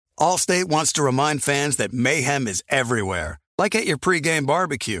Allstate wants to remind fans that mayhem is everywhere, like at your pregame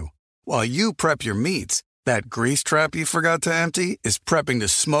barbecue. While you prep your meats, that grease trap you forgot to empty is prepping to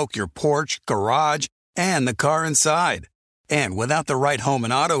smoke your porch, garage, and the car inside. And without the right home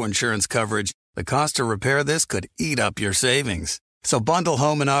and auto insurance coverage, the cost to repair this could eat up your savings. So bundle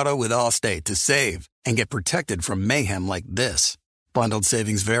home and auto with Allstate to save and get protected from mayhem like this. Bundled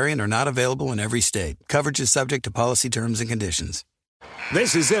savings vary and are not available in every state. Coverage is subject to policy terms and conditions.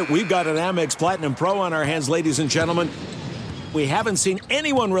 This is it. We've got an Amex Platinum Pro on our hands, ladies and gentlemen. We haven't seen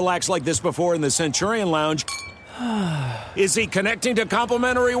anyone relax like this before in the Centurion Lounge. Is he connecting to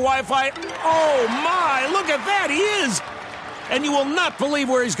complimentary Wi-Fi? Oh, my! Look at that! He is! And you will not believe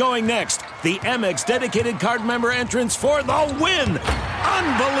where he's going next. The Amex dedicated card member entrance for the win.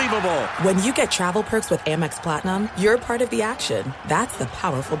 Unbelievable. When you get travel perks with Amex Platinum, you're part of the action. That's the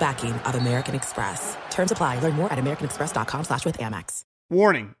powerful backing of American Express. Terms apply. Learn more at americanexpress.com/withAmex.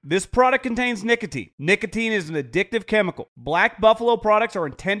 Warning, this product contains nicotine. Nicotine is an addictive chemical. Black Buffalo products are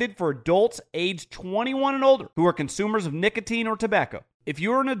intended for adults aged 21 and older who are consumers of nicotine or tobacco. If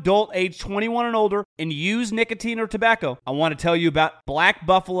you're an adult aged 21 and older and use nicotine or tobacco, I want to tell you about Black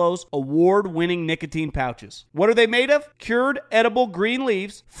Buffalo's award-winning nicotine pouches. What are they made of? Cured edible green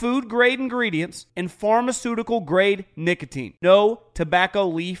leaves, food-grade ingredients, and pharmaceutical-grade nicotine. No tobacco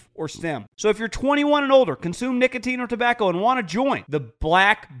leaf or stem. So if you're 21 and older, consume nicotine or tobacco, and want to join the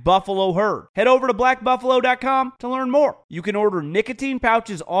Black Buffalo herd, head over to blackbuffalo.com to learn more. You can order nicotine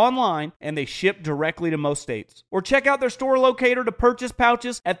pouches online, and they ship directly to most states. Or check out their store locator to purchase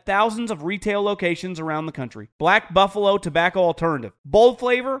pouches at thousands of retail locations around the country. Black Buffalo Tobacco Alternative. Bold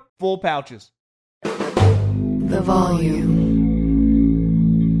flavor, full pouches. The volume.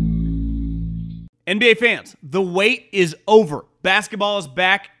 NBA fans, the wait is over. Basketball is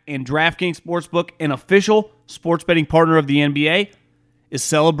back, and DraftKings Sportsbook, an official sports betting partner of the NBA, is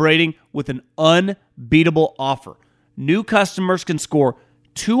celebrating with an unbeatable offer. New customers can score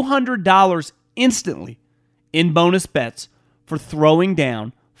 $200 instantly in bonus bets for throwing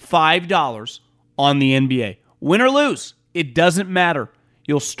down $5 on the NBA. Win or lose, it doesn't matter.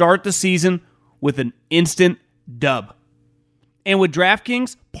 You'll start the season with an instant dub. And with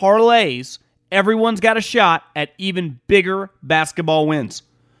DraftKings parlays, everyone's got a shot at even bigger basketball wins.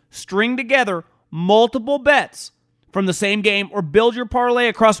 String together multiple bets from the same game or build your parlay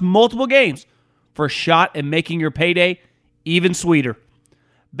across multiple games for a shot at making your payday even sweeter.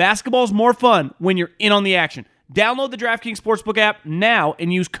 Basketball's more fun when you're in on the action. Download the DraftKings Sportsbook app now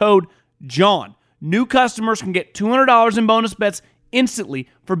and use code JOHN. New customers can get $200 in bonus bets instantly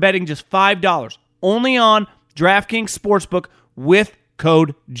for betting just $5. Only on DraftKings Sportsbook with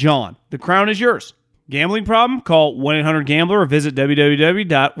code JOHN. The crown is yours. Gambling problem? Call 1-800-GAMBLER or visit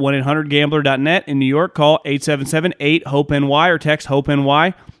www.1800gambler.net. In New York, call 877-8-HOPE-NY or text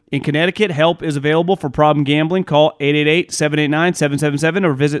HOPE-NY. In Connecticut, help is available for problem gambling. Call 888-789-777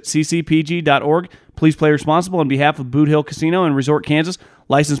 or visit ccpg.org. Please play responsible on behalf of Boot Hill Casino and Resort, Kansas.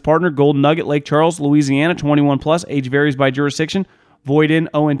 Licensed partner, Golden Nugget, Lake Charles, Louisiana, 21 plus. Age varies by jurisdiction. Void in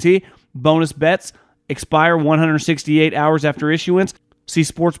ONT. Bonus bets expire 168 hours after issuance. See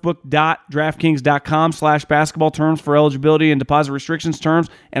sportsbook.draftkings.com/basketball terms for eligibility and deposit restrictions, terms,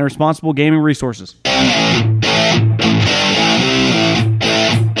 and responsible gaming resources.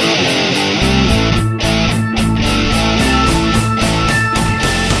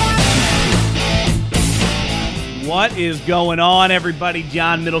 What is going on, everybody?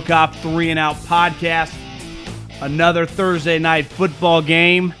 John Middlecoff, 3 and Out podcast. Another Thursday night football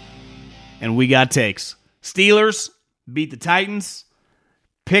game, and we got takes. Steelers beat the Titans.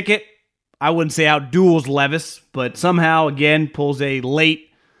 Pickett, I wouldn't say outduels Levis, but somehow, again, pulls a late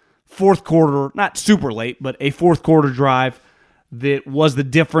fourth quarter, not super late, but a fourth quarter drive that was the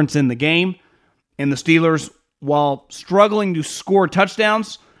difference in the game. And the Steelers, while struggling to score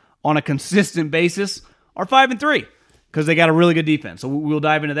touchdowns on a consistent basis, are 5-3 because they got a really good defense. So we'll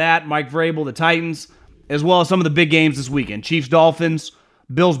dive into that. Mike Vrabel, the Titans, as well as some of the big games this weekend. Chiefs, Dolphins,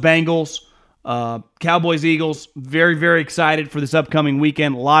 Bills, Bengals, Cowboys, Eagles. Very, very excited for this upcoming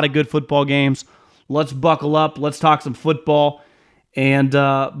weekend. A lot of good football games. Let's buckle up. Let's talk some football. And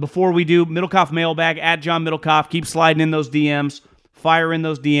before we do, Middlecoff mailbag at John Middlecoff. Keep sliding in those DMs. Fire in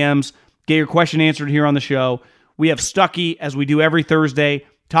those DMs. Get your question answered here on the show. We have Stuckey, as we do every Thursday,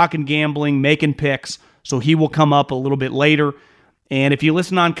 talking gambling, making picks. So he will come up a little bit later. And if you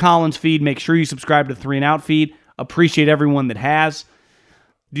listen on Colin's feed, make sure you subscribe to the 3 and Out feed. Appreciate everyone that has.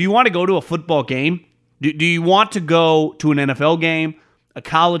 Do you want to go to a football game? Do you want to go to an NFL game, a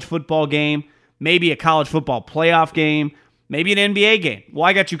college football game, maybe a college football playoff game, maybe an NBA game? Well,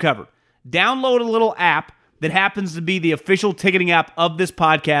 I got you covered. Download a little app that happens to be the official ticketing app of this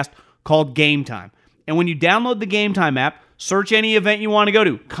podcast called Game Time. And when you download the Game Time app, search any event you want to go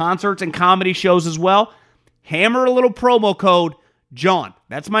to, concerts and comedy shows as well, hammer a little promo code John.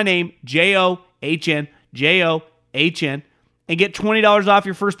 That's my name, John, John, and get $20 off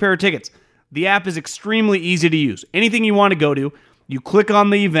your first pair of tickets. The app is extremely easy to use. Anything you want to go to, you click on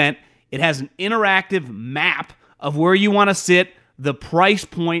the event. It has an interactive map of where you want to sit. The price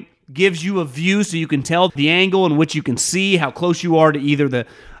point gives you a view so you can tell the angle in which you can see how close you are to either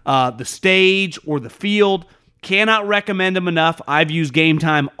the stage or the field. Cannot recommend them enough. I've used Game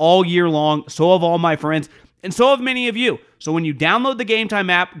Time all year long. So have all my friends, and so have many of you. So when you download the Game Time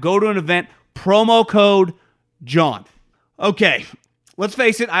app, go to an event, promo code John. Okay, let's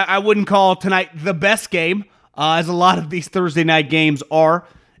face it, I wouldn't call tonight the best game, as a lot of these Thursday night games are.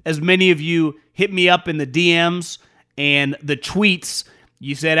 As many of you hit me up in the DMs and the tweets,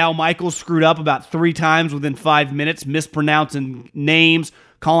 you said Al Michaels screwed up about 3 times within 5 minutes, mispronouncing names,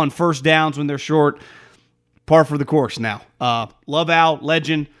 calling first downs when they're short. Par for the course now. Love Al,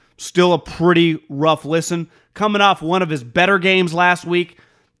 legend, still a pretty rough listen. Coming off one of his better games last week,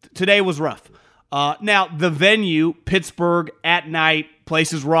 today was rough. Now, the venue, Pittsburgh, at night,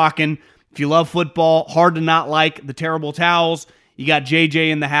 place is rocking. If you love football, hard to not like the terrible towels. You got JJ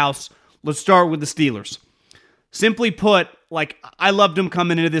in the house. Let's start with the Steelers. Simply put, I loved them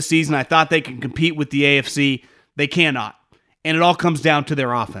coming into this season. I thought they could compete with the AFC. They cannot. And it all comes down to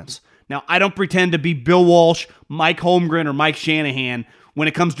their offense. Now, I don't pretend to be Bill Walsh, Mike Holmgren, or Mike Shanahan when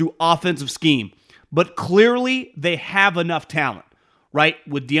it comes to offensive scheme. But clearly, they have enough talent, right?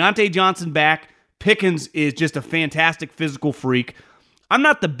 With Deontay Johnson back, Pickens is just a fantastic physical freak. I'm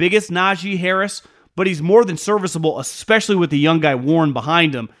not the biggest Najee Harris, but he's more than serviceable, especially with the young guy Warren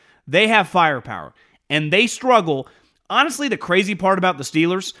behind him. They have firepower, and they struggle. Honestly, the crazy part about the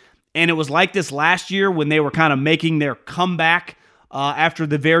Steelers, and it was like this last year when they were kind of making their comeback after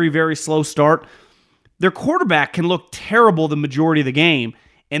the very, very slow start, their quarterback can look terrible the majority of the game,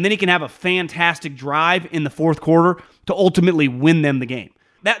 and then he can have a fantastic drive in the fourth quarter to ultimately win them the game.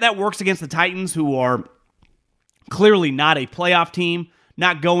 That works against the Titans, who are clearly not a playoff team,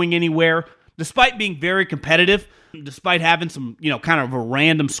 not going anywhere, despite being very competitive, despite having some, kind of a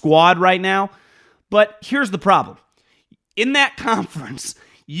random squad right now. But here's the problem. In that conference,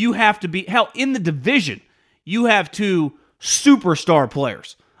 you have to be, in the division, you have 2 superstar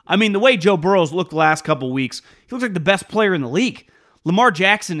players. I mean, the way Joe Burrow's looked the last couple of weeks, he looks like the best player in the league. Lamar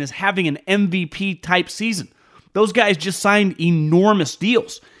Jackson is having an MVP-type season. Those guys just signed enormous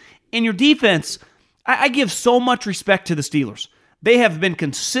deals. And your defense, I give so much respect to the Steelers. They have been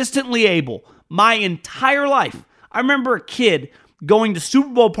consistently able, my entire life. I remember a kid going to Super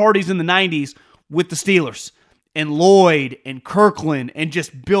Bowl parties in the 90s with the Steelers, and Lloyd and Kirkland and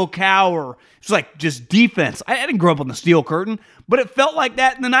just Bill Cowher. It's like just defense. I didn't grow up on the Steel Curtain, but it felt like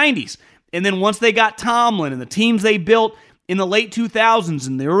that in the 90s. And then once they got Tomlin and the teams they built in the late 2000s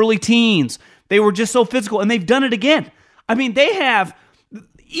and the early teens, they were just so physical, and they've done it again. I mean, they have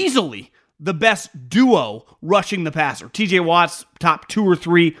easily the best duo rushing the passer. TJ Watt's top 2 or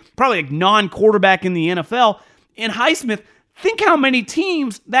 3, probably a non-quarterback in the NFL. And Highsmith, think how many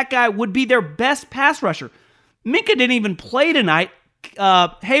teams that guy would be their best pass rusher. Minka didn't even play tonight.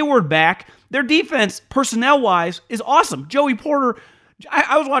 Hayward back. Their defense, personnel-wise, is awesome. Joey Porter,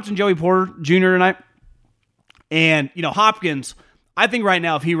 I was watching Joey Porter Jr. tonight, and, Hopkins, I think right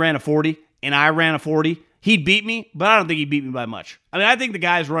now if he ran a 40 and I ran a 40, he'd beat me, but I don't think he'd beat me by much. I mean, I think the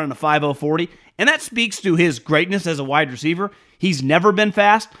guy's running a 5.0 40, and that speaks to his greatness as a wide receiver. He's never been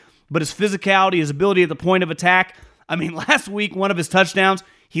fast, but his physicality, his ability at the point of attack. I mean, last week, one of his touchdowns,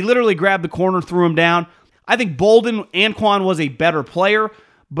 he literally grabbed the corner, threw him down. I think Bolden, Anquan was a better player,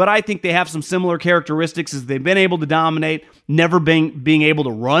 but I think they have some similar characteristics as they've been able to dominate, never being able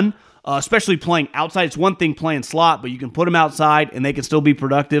to run, especially playing outside. It's one thing playing slot, but you can put them outside and they can still be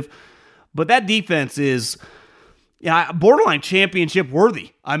productive. But that defense is borderline championship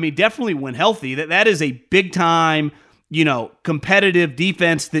worthy. I mean, definitely when healthy. That is a big-time, competitive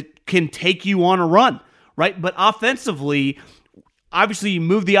defense that can take you on a run, right? But offensively, obviously, you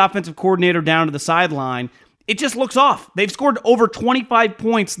move the offensive coordinator down to the sideline. It just looks off. They've scored over 25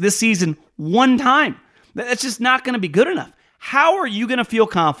 points this season one time. That's just not going to be good enough. How are you going to feel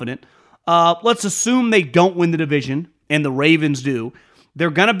confident? Let's assume they don't win the division, and the Ravens do. They're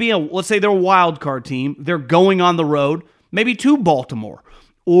going to be let's say they're a wild card team. They're going on the road, maybe to Baltimore,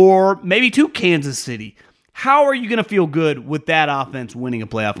 or maybe to Kansas City. How are you going to feel good with that offense winning a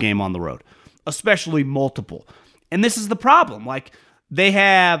playoff game on the road, especially multiple? And this is the problem. They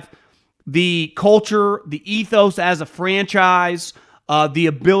have the culture, the ethos as a franchise, the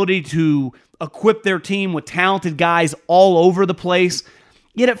ability to equip their team with talented guys all over the place.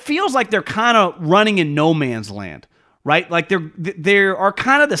 Yet it feels like they're kind of running in no man's land, right? Like they are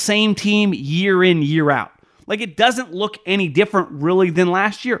kind of the same team year in, year out. Like it doesn't look any different really than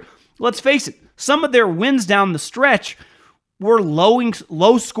last year. Let's face it, some of their wins down the stretch were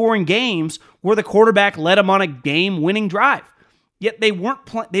low-scoring games where the quarterback led them on a game-winning drive. Yet they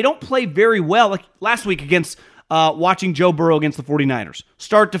don't play very well. Like last week against watching Joe Burrow against the 49ers,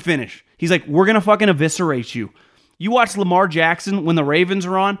 start to finish. He's like, we're going to fucking eviscerate you. You watch Lamar Jackson when the Ravens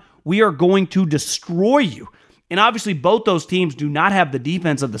are on, we are going to destroy you. And obviously both those teams do not have the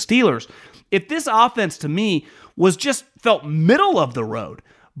defense of the Steelers. If this offense to me felt middle of the road,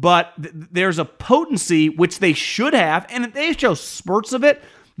 but there's a potency which they should have, and they show spurts of it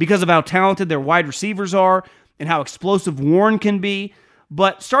because of how talented their wide receivers are and how explosive Warren can be.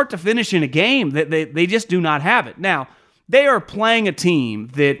 But start to finish in a game, they just do not have it. Now, they are playing a team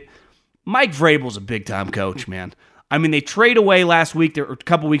that Mike Vrabel's a big-time coach, man. I mean, they trade away last week, or a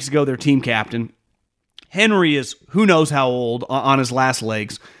couple weeks ago, their team captain. Henry is who knows how old on his last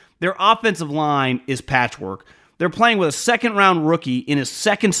legs. Their offensive line is patchwork. They're playing with a second-round rookie in his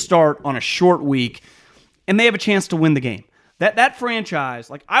second start on a short week, and they have a chance to win the game. That franchise,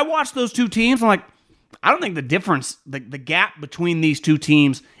 like I watched those two teams, I'm like, I don't think the difference, the gap between these two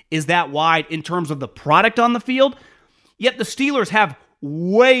teams is that wide in terms of the product on the field, yet the Steelers have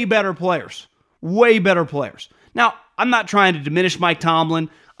way better players. Way better players. Now, I'm not trying to diminish Mike Tomlin.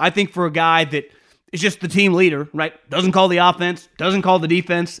 I think for a guy that is just the team leader, right? Doesn't call the offense, doesn't call the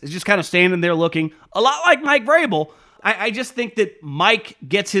defense, is just kind of standing there looking a lot like Mike Vrabel. I just think that Mike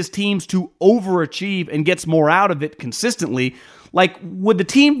gets his teams to overachieve and gets more out of it consistently. Like, would the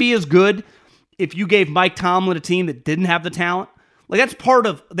team be as good if you gave Mike Tomlin a team that didn't have the talent? Like, that's part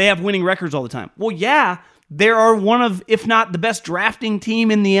of, they have winning records all the time. Well, yeah, they are one of, if not the best drafting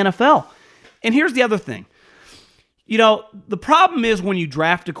team in the NFL. And here's the other thing. You know, the problem is when you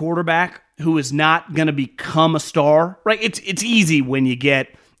draft a quarterback who is not going to become a star, right? It's easy when you get,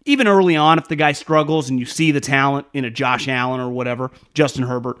 even early on, if the guy struggles and you see the talent in a Josh Allen or whatever, Justin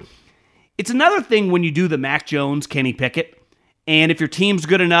Herbert. It's another thing when you do the Mac Jones, Kenny Pickett, and if your team's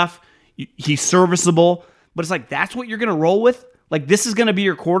good enough, he's serviceable, but it's like, that's what you're going to roll with? Like, this is going to be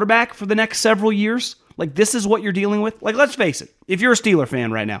your quarterback for the next several years? Like, this is what you're dealing with? Like, let's face it, if you're a Steeler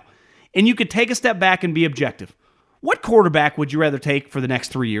fan right now, and you could take a step back and be objective, what quarterback would you rather take for the next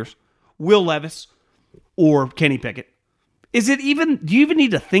 3 years? Will Levis or Kenny Pickett? Do you even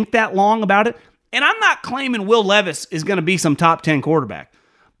need to think that long about it? And I'm not claiming Will Levis is going to be some top 10 quarterback,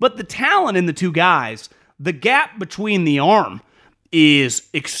 but the talent in the two guys, the gap between the arm is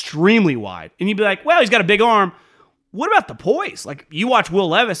extremely wide. And you'd be like, well, he's got a big arm. What about the poise? Like, you watch Will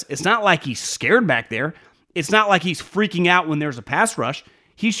Levis, it's not like he's scared back there. It's not like he's freaking out when there's a pass rush.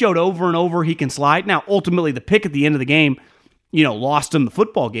 He showed over and over he can slide. Now, ultimately, the pick at the end of the game, lost him the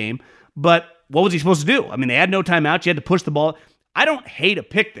football game. But what was he supposed to do? I mean, they had no timeouts. You had to push the ball. I don't hate a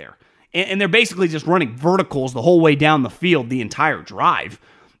pick there. And they're basically just running verticals the whole way down the field the entire drive.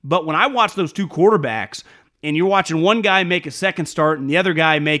 But when I watch those two quarterbacks, and you're watching one guy make a second start and the other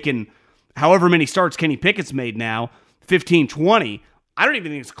guy making however many starts Kenny Pickett's made now, 15, 20, I don't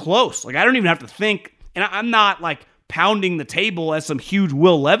even think it's close. Like, I don't even have to think. And I'm not, like, pounding the table as some huge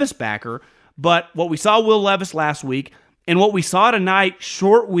Will Levis backer, but what we saw Will Levis last week and what we saw tonight,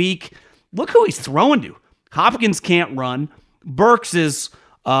 short week, look who he's throwing to. Hopkins can't run. Burks is,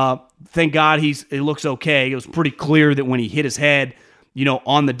 thank God he looks okay. It was pretty clear that when he hit his head,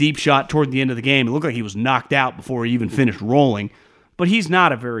 on the deep shot toward the end of the game, it looked like he was knocked out before he even finished rolling, but he's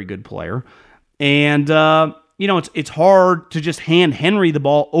not a very good player. And, it's hard to just hand Henry the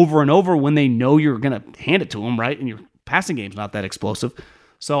ball over and over when they know you're going to hand it to him, right? And your passing game's not that explosive.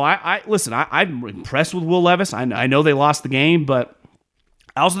 So I'm impressed with Will Levis. I know they lost the game, but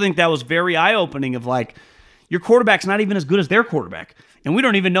I also think that was very eye-opening of, like, your quarterback's not even as good as their quarterback, and we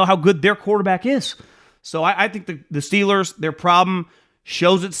don't even know how good their quarterback is. So I think the Steelers, their problem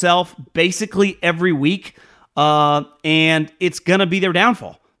shows itself basically every week, and it's going to be their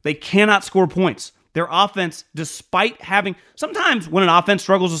downfall. They cannot score points. Their offense, despite having, sometimes when an offense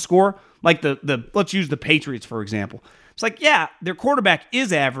struggles to score, like let's use the Patriots, for example. It's like, yeah, their quarterback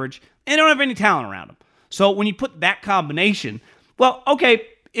is average, and they don't have any talent around him. So when you put that combination, well, okay,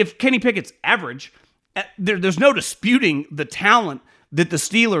 if Kenny Pickett's average, there's no disputing the talent that the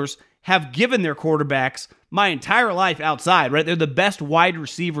Steelers have given their quarterbacks my entire life outside, right? They're the best wide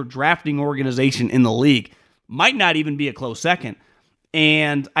receiver drafting organization in the league. Might not even be a close second.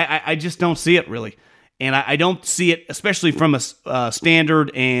 And I just don't see it, really. And I don't see it, especially from a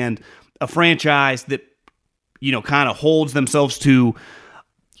standard and a franchise that, kind of holds themselves to,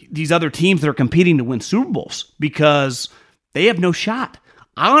 these other teams that are competing to win Super Bowls because they have no shot.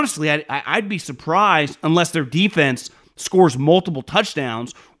 Honestly, I'd be surprised unless their defense scores multiple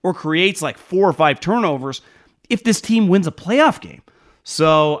touchdowns or creates like 4 or 5 turnovers if this team wins a playoff game.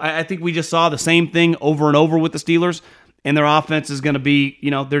 So I think we just saw the same thing over and over with the Steelers, and their offense is going to be,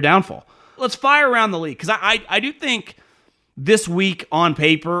 their downfall. Let's fire around the league because I do think this week on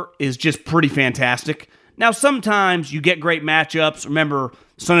paper is just pretty fantastic. Now, sometimes you get great matchups. Remember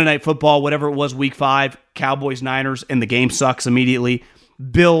Sunday Night Football, whatever it was, Week 5, Cowboys-Niners, and the game sucks immediately.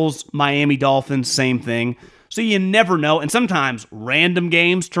 Bills, Miami Dolphins, same thing. So you never know. And sometimes random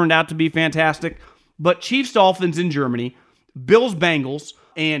games turned out to be fantastic. But Chiefs-Dolphins in Germany, Bills-Bengals,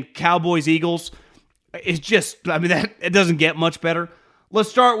 and Cowboys-Eagles, it's just, it doesn't get much better. Let's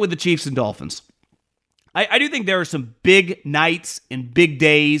start with the Chiefs and Dolphins. I do think there are some big nights and big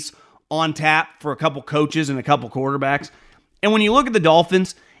days on tap for a couple coaches and a couple quarterbacks. And when you look at the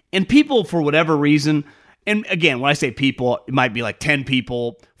Dolphins, and people, for whatever reason, and again, when I say people, it might be like 10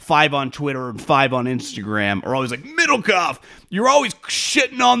 people, 5 on Twitter and 5 on Instagram, are always like, Middlecoff, you're always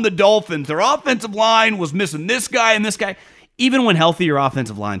shitting on the Dolphins. Their offensive line was missing this guy and this guy. Even when healthy, your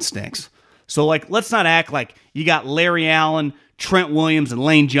offensive line stinks. So, let's not act like you got Larry Allen, Trent Williams, and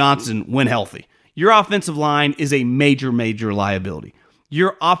Lane Johnson when healthy. Your offensive line is a major, major liability.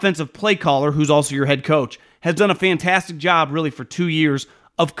 Your offensive play caller, who's also your head coach, has done a fantastic job really for 2 years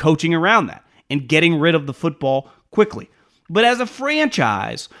of coaching around that and getting rid of the football quickly. But as a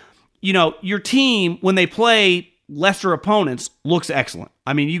franchise, your team, when they play lesser opponents, looks excellent.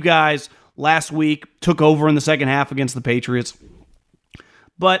 You guys last week took over in the second half against the Patriots.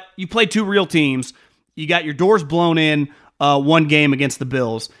 But you played 2 real teams. You got your doors blown in one game against the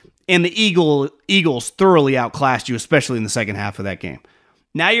Bills. And the Eagles thoroughly outclassed you, especially in the second half of that game.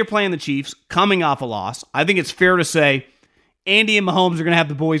 Now you're playing the Chiefs, coming off a loss. I think it's fair to say Andy and Mahomes are going to have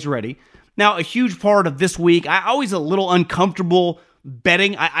the boys ready. Now, a huge part of this week, I always a little uncomfortable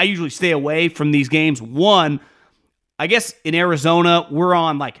betting. I usually stay away from these games. One, I guess in Arizona, we're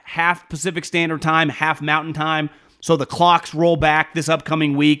on like half Pacific Standard Time, half Mountain Time. So the clocks roll back this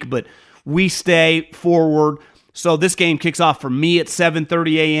upcoming week, but we stay forward. So this game kicks off for me at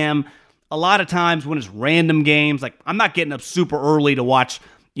 7:30 a.m. A lot of times when it's random games, like I'm not getting up super early to watch,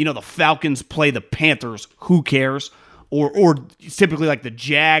 the Falcons play the Panthers. Who cares? Or typically like the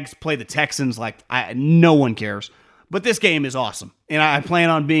Jags play the Texans. No one cares. But this game is awesome. And I plan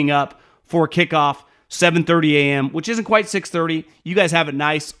on being up for kickoff, 7:30 a.m., which isn't quite 6:30. You guys have it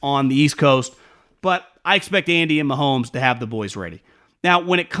nice on the East Coast. But I expect Andy and Mahomes to have the boys ready. Now,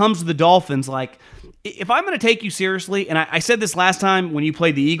 when it comes to the Dolphins, if I'm going to take you seriously, and I said this last time when you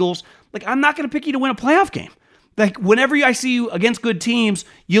played the Eagles, I'm not going to pick you to win a playoff game. Whenever I see you against good teams,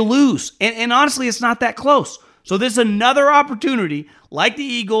 you lose. And honestly, it's not that close. So this is another opportunity, like the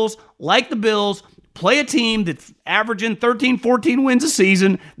Eagles, like the Bills, play a team that's averaging 13, 14 wins a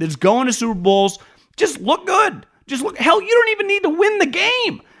season, that's going to Super Bowls. Just look good. Hell, you don't even need to win the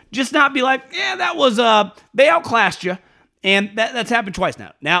game. Just not be like, that was, they outclassed you. And that's happened twice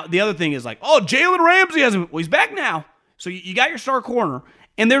now. Now, the other thing is Jalen Ramsey he's back now. So you got your star corner.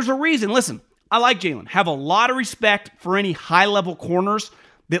 And there's a reason. Listen, I like Jalen. Have a lot of respect for any high-level corners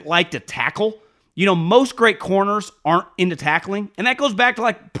that like to tackle. Most great corners aren't into tackling, and that goes back to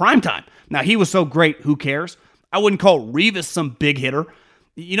primetime. Now, he was so great, who cares? I wouldn't call Revis some big hitter.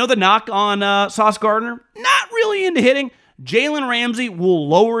 The knock on Sauce Gardner? Not really into hitting. Jalen Ramsey will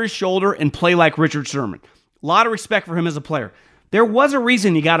lower his shoulder and play like Richard Sherman. A lot of respect for him as a player. There was a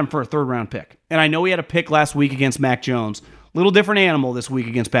reason you got him for a third-round pick, and I know he had a pick last week against Mac Jones. Little different animal this week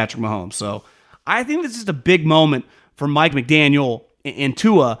against Patrick Mahomes. So I think this is a big moment for Mike McDaniel and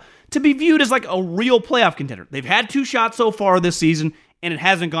Tua to be viewed as a real playoff contender. They've had 2 shots so far this season, and it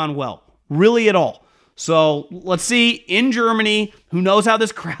hasn't gone well, really at all. So let's see, in Germany, who knows how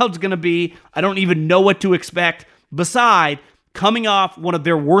this crowd's going to be. I don't even know what to expect, beside coming off one of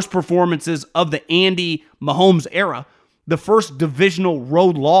their worst performances of the Andy Mahomes era, the first divisional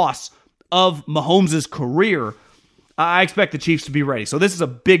road loss of Mahomes' career. I expect the Chiefs to be ready. So this is a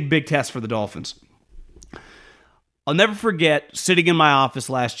big, big test for the Dolphins. I'll never forget sitting in my office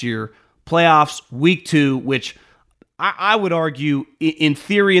last year, playoffs, week 2, which I would argue, in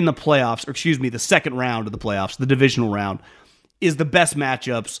theory in the playoffs, the second round of the playoffs, the divisional round, is the best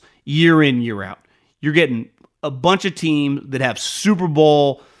matchups year in, year out. You're getting a bunch of teams that have Super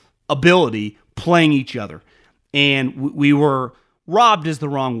Bowl ability playing each other. And we were robbed is the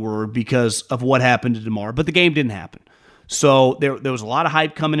wrong word because of what happened to DeMar, but the game didn't happen. So there was a lot of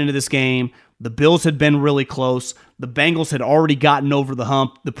hype coming into this game. The Bills had been really close. The Bengals had already gotten over the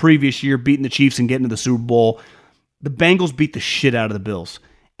hump the previous year, beating the Chiefs and getting to the Super Bowl. The Bengals beat the shit out of the Bills.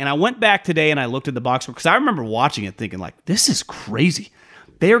 And I went back today and I looked at the box score because I remember watching it thinking, like, this is crazy.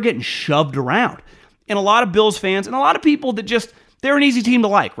 They are getting shoved around. And a lot of Bills fans and a lot of people that just, they're an easy team to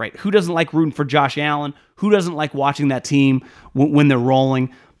like, right? Who doesn't like rooting for Josh Allen? Who doesn't like watching that team when they're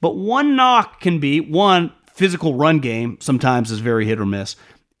rolling? But one knock can be, one, physical run game sometimes is very hit or miss.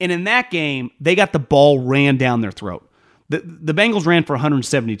 And in that game, they got the ball ran down their throat. The Bengals ran for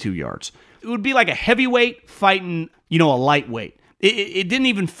 172 yards. It would be like a heavyweight fighting, a lightweight. It didn't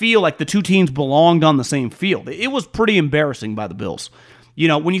even feel like the two teams belonged on the same field. It was pretty embarrassing by the Bills.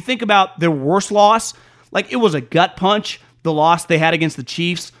 When you think about their worst loss, like it was a gut punch, the loss they had against the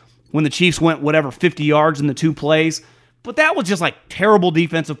Chiefs when the Chiefs went 50 yards in the two plays. But that was just like terrible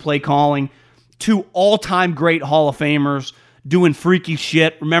defensive play calling. Two all-time great Hall of Famers doing freaky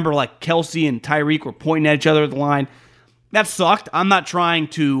shit. Remember, like Kelsey and Tyreek were pointing at each other at the line. That sucked. I'm not trying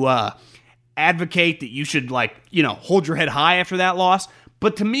to advocate that you should hold your head high after that loss.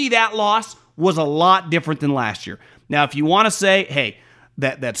 But to me, that loss was a lot different than last year. Now, if you want to say, hey,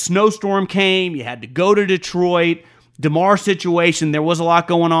 that snowstorm came, you had to go to Detroit, DeMar situation, there was a lot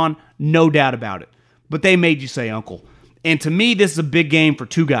going on, no doubt about it. But they made you say uncle. And to me, this is a big game for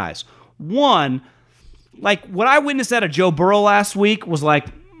two guys. One, like what I witnessed out of Joe Burrow last week was like,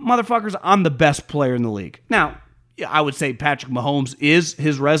 motherfuckers, I'm the best player in the league. Now, I would say Patrick Mahomes is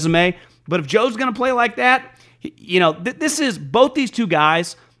his resume, but if Joe's going to play like that, this is both these two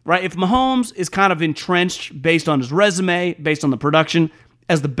guys, right? If Mahomes is kind of entrenched based on his resume, based on the production,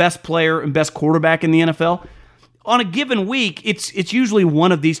 as the best player and best quarterback in the NFL, on a given week, it's usually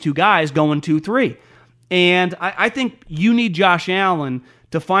one of these two guys going 2-3. And I think you need Josh Allen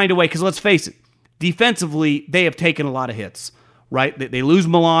to find a way, because let's face it, defensively, they have taken a lot of hits, right? They lose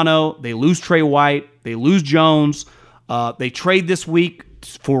Milano, they lose Trey White, they lose Jones. They trade this week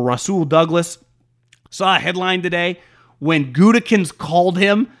for Rasul Douglas. Saw a headline today, when Gutekunst called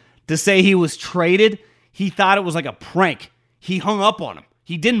him to say he was traded, he thought it was like a prank. He hung up on him.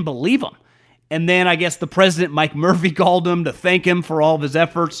 He didn't believe him. And then I guess the president, Mike Murphy, called him to thank him for all of his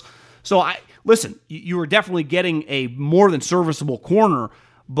efforts. So listen, you were definitely getting a more than serviceable corner,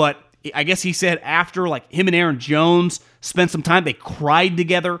 but I guess he said after, like, him and Aaron Jones spent some time, they cried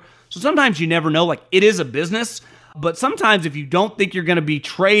together. So sometimes you never know, like, it is a business, but sometimes if you don't think you're going to be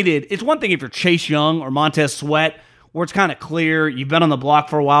traded, it's one thing if you're Chase Young or Montez Sweat, where it's kind of clear, you've been on the block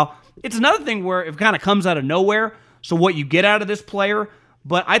for a while. It's another thing where it kind of comes out of nowhere, so what you get out of this player.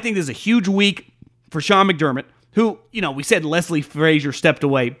 But I think this is a huge week for Sean McDermott, who, we said Leslie Frazier stepped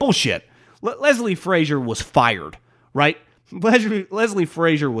away. Bullshit. Leslie Frazier was fired, right? Leslie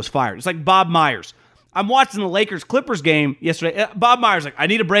Frazier was fired. It's like Bob Myers. I'm watching the Lakers-Clippers game yesterday. Bob Myers like, I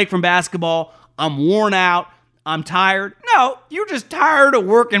need a break from basketball. I'm worn out. I'm tired. No, you're just tired of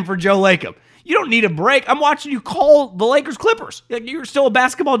working for Joe Lacob. You don't need a break. I'm watching you call the Lakers-Clippers. Like, you're still a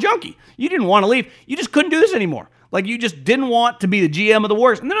basketball junkie. You didn't want to leave. You just couldn't do this anymore. Like, you just didn't want to be the GM of the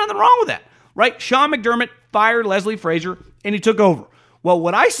Warriors. And there's nothing wrong with that, right? Sean McDermott fired Leslie Frazier, and he took over. Well,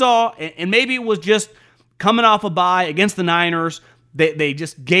 what I saw, and maybe it was just coming off a bye against the Niners, they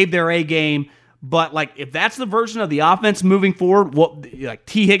just gave their A game. But, like, if that's the version of the offense moving forward, like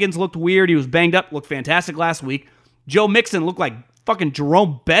T. Higgins looked weird. He was banged up, looked fantastic last week. Joe Mixon looked like fucking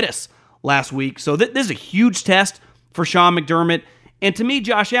Jerome Bettis last week. So this is a huge test for Sean McDermott. And to me,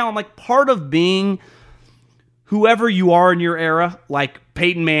 Josh Allen, like, part of being whoever you are in your era, like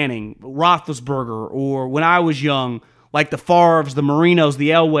Peyton Manning, Roethlisberger, or when I was young, like the Favres, the Marinos, the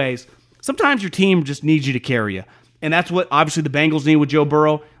Elways, sometimes your team just needs you to carry you. And that's what, obviously, the Bengals need with Joe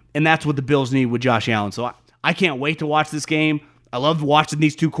Burrow, and that's what the Bills need with Josh Allen. So I can't wait to watch this game. I love watching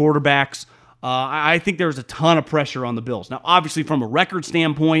these two quarterbacks. I think there's a ton of pressure on the Bills. Now, obviously, from a record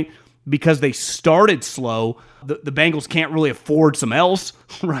standpoint, because they started slow, the Bengals can't really afford some else,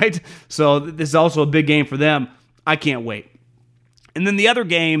 right? So this is also a big game for them. I can't wait. And then the other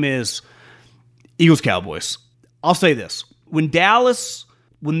game is Eagles-Cowboys. I'll say this. When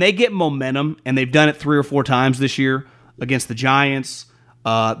they get momentum, and they've done it 3 or 4 times this year against the Giants,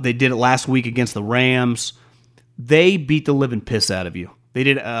 they did it last week against the Rams, they beat the living piss out of you. They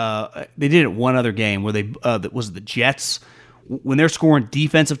did it one other game where that was the Jets. When they're scoring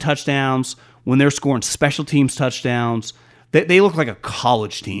defensive touchdowns, when they're scoring special teams touchdowns, they look like a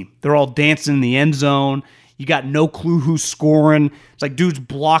college team. They're all dancing in the end zone. You got no clue who's scoring. It's like dudes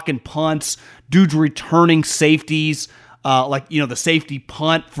blocking punts, dudes returning safeties, the safety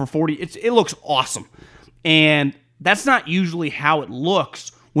punt for 40. It looks awesome. And that's not usually how it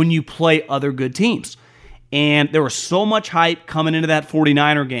looks when you play other good teams. And there was so much hype coming into that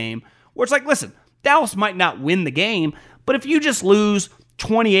 49er game where it's like, listen, Dallas might not win the game, but if you just lose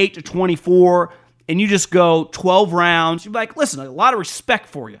 28-24 and you just go 12 rounds, you're like, listen, a lot of respect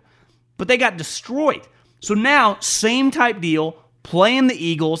for you. But they got destroyed. So now, same type deal, playing the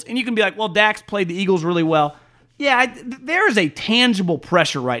Eagles, and you can be like, well, Dak's played the Eagles really well. Yeah, there is a tangible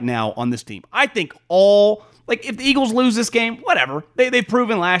pressure right now on this team. I think if the Eagles lose this game, whatever. They've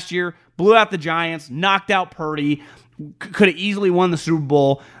proven last year, blew out the Giants, knocked out Purdy, could have easily won the Super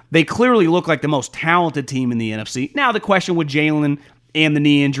Bowl. They clearly look like the most talented team in the NFC. Now, the question with Jalen and the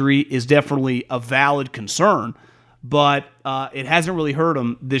knee injury is definitely a valid concern, but it hasn't really hurt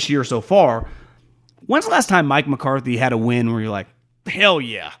them this year so far. When's the last time Mike McCarthy had a win where you're like, hell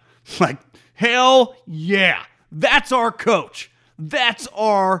yeah. Like, hell yeah. That's our coach. That's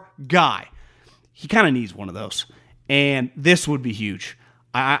our guy. He kind of needs one of those. And this would be huge.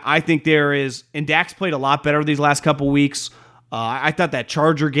 I think there is, and Dak's played a lot better these last couple weeks. I thought that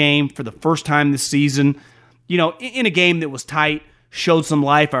Charger game for the first time this season, in a game that was tight, showed some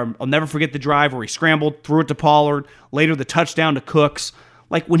life. I'll never forget the drive where he scrambled, threw it to Pollard, later the touchdown to Cooks.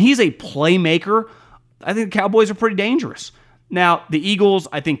 Like, when he's a playmaker, I think the Cowboys are pretty dangerous. Now, the Eagles,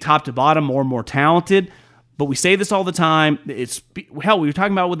 I think top to bottom, more and more talented, but we say this all the time. We were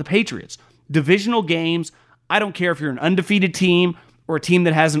talking about it with the Patriots. Divisional games, I don't care if you're an undefeated team or a team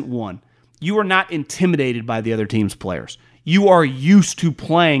that hasn't won. You are not intimidated by the other team's players. You are used to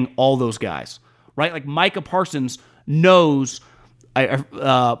playing all those guys, right? Like Micah Parsons knows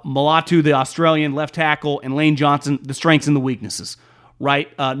Malatu, the Australian left tackle, and Lane Johnson, the strengths and the weaknesses, right?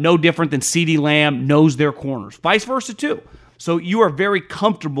 No different than CeeDee Lamb knows their corners. Vice versa, too. So you are very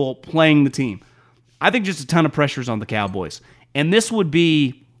comfortable playing the team. I think just a ton of pressures on the Cowboys. And this would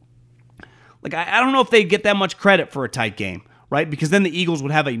be, I don't know if they get that much credit for a tight game, right? Because then the Eagles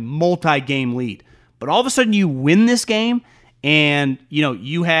would have a multi-game lead. But all of a sudden you win this game and,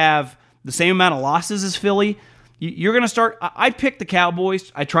 you have the same amount of losses as Philly. You're going to start, I picked the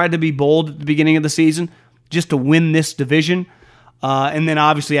Cowboys. I tried to be bold at the beginning of the season just to win this division. And then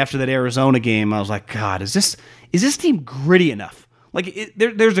obviously after that Arizona game, I was like, God, is this team gritty enough?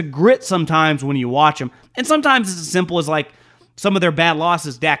 There's a grit sometimes when you watch them. And sometimes it's as simple as some of their bad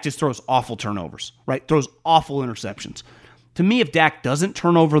losses, Dak just throws awful turnovers, right? Throws awful interceptions. To me, if Dak doesn't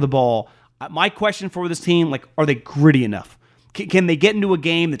turn over the ball, my question for this team, are they gritty enough? Can they get into a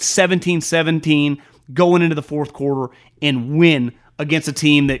game that's 17-17 going into the fourth quarter and win against a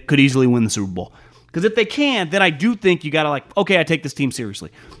team that could easily win the Super Bowl? Because if they can, then I do think you got to okay, I take this team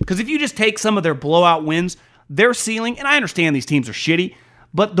seriously. Because if you just take some of their blowout wins, their ceiling, and I understand these teams are shitty,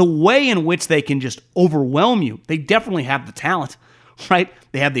 but the way in which they can just overwhelm you, they definitely have the talent, right?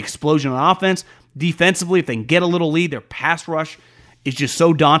 They have the explosion on offense. Defensively, if they can get a little lead, their pass rush is just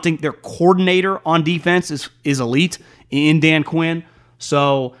so daunting. Their coordinator on defense is elite in Dan Quinn.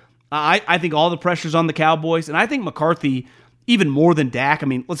 So I think all the pressure's on the Cowboys, and I think McCarthy, even more than Dak, I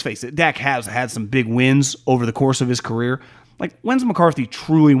mean, let's face it, Dak has had some big wins over the course of his career. When's McCarthy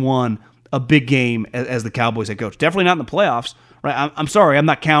truly won a big game as the Cowboys head coach? Definitely not in the playoffs, right? I'm sorry, I'm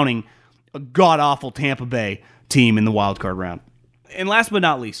not counting a god-awful Tampa Bay team in the wild card round. And last but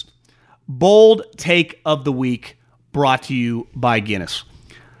not least, bold take of the week brought to you by Guinness.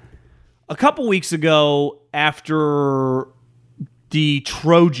 A couple weeks ago, after the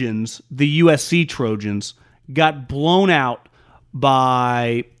Trojans, the USC Trojans, got blown out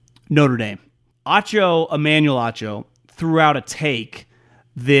by Notre Dame, Emmanuel Acho threw out a take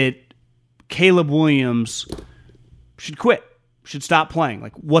that Caleb Williams should quit, should stop playing.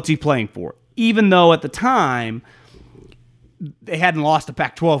 What's he playing for? Even though at the time, they hadn't lost a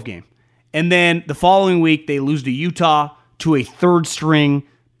Pac-12 game. And then the following week, they lose to Utah to a third-string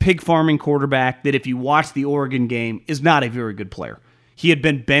pig farming quarterback that, if you watch the Oregon game, is not a very good player. He had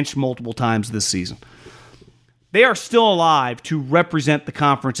been benched multiple times this season. They are still alive to represent the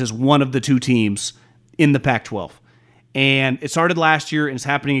conference as one of the two teams in the Pac-12. And it started last year and it's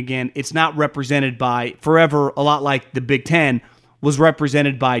happening again. It's not represented by, forever, a lot like the Big Ten, was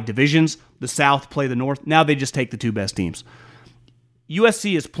represented by divisions. The South play the North. Now they just take the two best teams.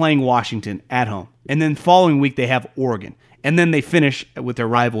 USC is playing Washington at home. And then following week they have Oregon. And then they finish with their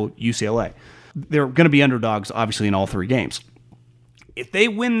rival UCLA. They're going to be underdogs, obviously, in all three games. If they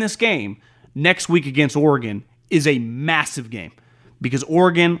win this game, next week against Oregon is a massive game. Because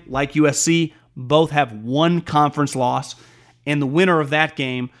Oregon, like USC, both have one conference loss. And the winner of that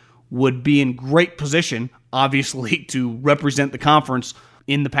game would be in great position, obviously, to represent the conference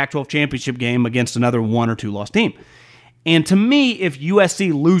in the Pac-12 championship game against another one or two loss team. And to me, if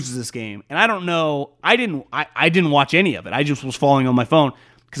USC loses this game, and I don't know, I didn't watch any of it. I just was following on my phone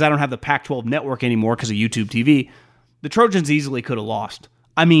because I don't have the Pac-12 network anymore because of YouTube TV. The Trojans easily could have lost.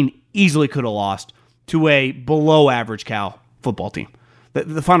 I mean, easily could have lost to a below-average Cal football team.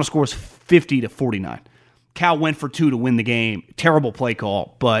 The final score was 50-49. Cal went for 2 to win the game. Terrible play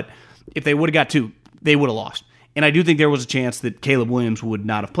call, but if they would have got 2, they would have lost. And I do think there was a chance that Caleb Williams would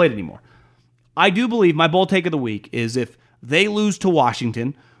not have played anymore. I do believe my bold take of the week is if they lose to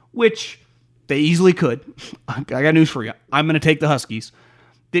Washington, which they easily could, I got news for you. I'm going to take the Huskies,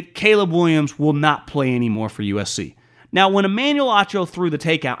 that Caleb Williams will not play anymore for USC. Now, when Emmanuel Acho threw the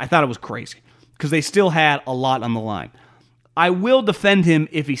takeout, I thought it was crazy because they still had a lot on the line. I will defend him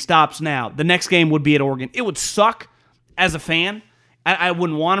if he stops now. The next game would be at Oregon. It would suck as a fan. I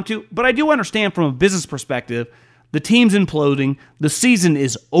wouldn't want him to, but I do understand from a business perspective, the team's imploding, the season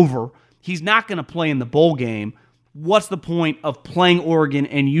is over, he's not going to play in the bowl game. What's the point of playing Oregon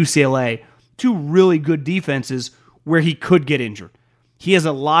and UCLA, two really good defenses, where he could get injured? He has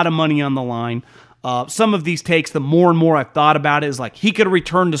a lot of money on the line. Some of these takes, the more and more I've thought about it, is like he could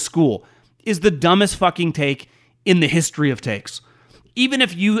return to school, is the dumbest fucking take in the history of takes. Even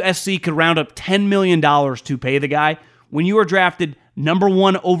if USC could round up $10 million to pay the guy, when you are drafted number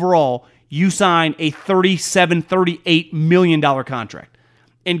 1 overall, you sign a $37, $38 million contract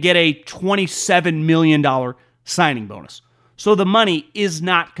and get a $27 million signing bonus. So the money is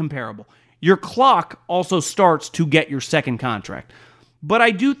not comparable. Your clock also starts to get your second contract. But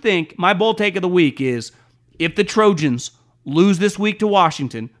I do think my bold take of the week is if the Trojans lose this week to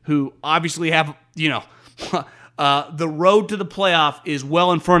Washington, who obviously have, the road to the playoff is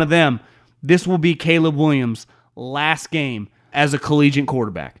well in front of them, this will be Caleb Williams' last game as a collegiate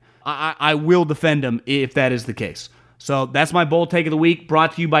quarterback. I will defend him if that is the case. So that's my bold take of the week,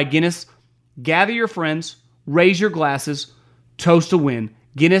 brought to you by Guinness. Gather your friends, raise your glasses, toast a win.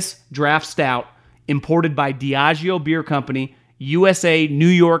 Guinness Draft Stout, imported by Diageo Beer Company, USA, New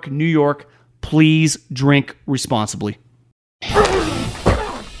York, New York. Please drink responsibly.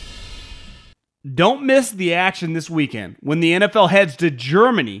 Don't miss the action this weekend when the NFL heads to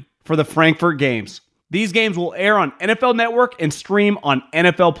Germany for the Frankfurt games. These games will air on NFL Network and stream on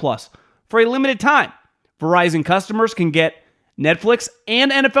NFL Plus. For a limited time, Verizon customers can get Netflix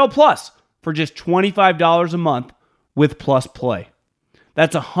and NFL Plus for just $25 a month with Plus Play.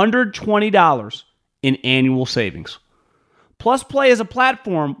 That's $120 in annual savings. Plus Play is a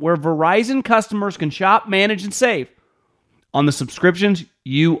platform where Verizon customers can shop, manage, and save on the subscriptions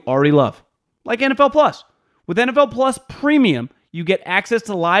you already love, like NFL Plus. With NFL Plus Premium, you get access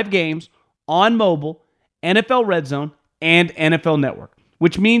to live games on mobile, NFL Red Zone, and NFL Network,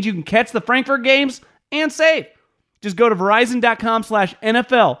 which means you can catch the Frankfurt games and save. Just go to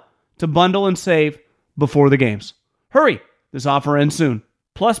Verizon.com/NFL to bundle and save before the games. Hurry, this offer ends soon.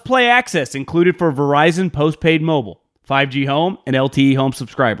 Plus Play access included for Verizon postpaid mobile, 5G home, and LTE home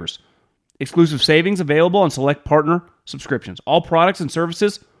subscribers. Exclusive savings available on select partner subscriptions. All products and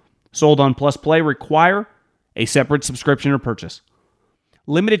services sold on Plus Play require a separate subscription or purchase.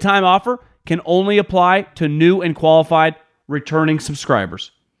 Limited time offer can only apply to new and qualified returning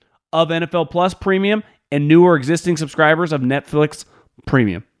subscribers of NFL Plus Premium and new or existing subscribers of Netflix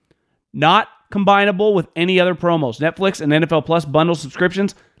Premium. Not combinable with any other promos. Netflix and NFL Plus bundle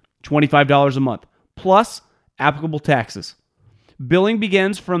subscriptions, $25 a month, plus applicable taxes. Billing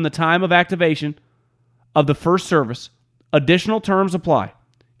begins from the time of activation of the first service. Additional terms apply.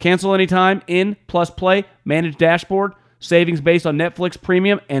 Cancel anytime in Plus Play, managed dashboard, savings based on Netflix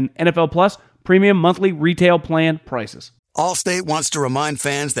Premium and NFL Plus Premium monthly retail plan prices. Allstate wants to remind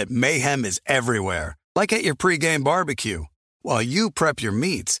fans that mayhem is everywhere, like at your pregame barbecue. While you prep your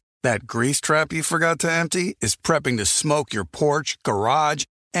meats, that grease trap you forgot to empty is prepping to smoke your porch, garage,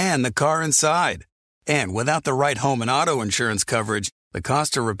 and the car inside. And without the right home and auto insurance coverage, the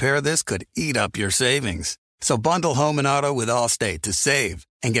cost to repair this could eat up your savings. So bundle home and auto with Allstate to save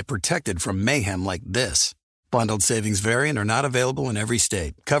and get protected from mayhem like this. Bundled savings vary and are not available in every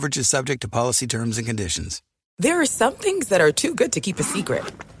state. Coverage is subject to policy terms and conditions. There are some things that are too good to keep a secret.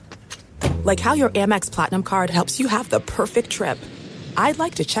 Like how your Amex Platinum card helps you have the perfect trip. I'd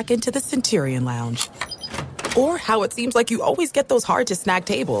like to check into the Centurion Lounge. Or how it seems like you always get those hard-to-snag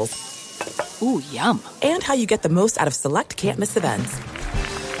tables. Ooh, yum. And how you get the most out of select can't-miss events.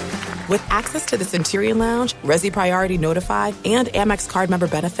 With access to the Centurion Lounge, Resi Priority Notify, and Amex card member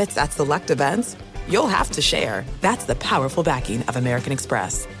benefits at select events, you'll have to share. That's the powerful backing of American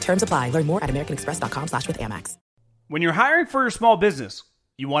Express. Terms apply. Learn more at americanexpress.com/withAmex. When you're hiring for your small business,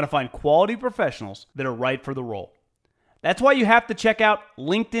 you want to find quality professionals that are right for the role. That's why you have to check out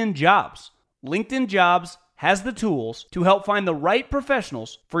LinkedIn Jobs. LinkedIn Jobs has the tools to help find the right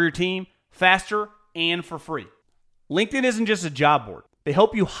professionals for your team faster and for free. LinkedIn isn't just a job board. They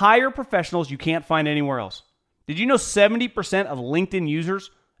help you hire professionals you can't find anywhere else. Did you know 70% of LinkedIn users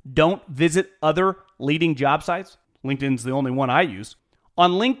don't visit other leading job sites? LinkedIn's the only one I use.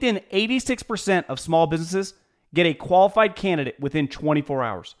 On LinkedIn, 86% of small businesses get a qualified candidate within 24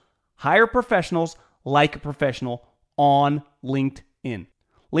 hours. Hire professionals like a professional on LinkedIn.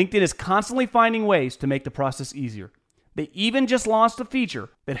 LinkedIn is constantly finding ways to make the process easier. They even just launched a feature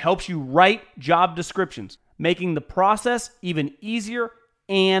that helps you write job descriptions, making the process even easier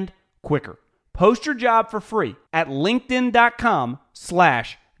and quicker. Post your job for free at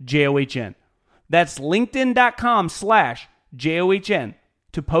linkedin.com/JOHN. That's linkedin.com/JOHN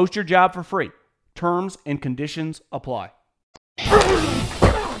to post your job for free. Terms and conditions apply.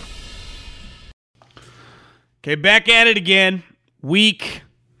 Okay, back at it again. Week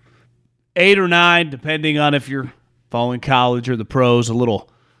 8 or 9, depending on if you're following college or the pros, a little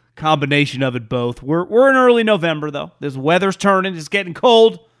combination of it both. We're in early November, though. This weather's turning. It's getting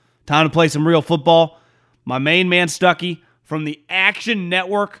cold. Time to play some real football. My main man, Stuckey, from the Action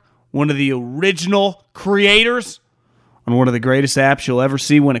Network, one of the original creators on one of the greatest apps you'll ever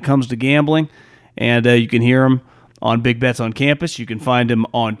see when it comes to gambling. And you can hear him on Big Bets on Campus. You can find him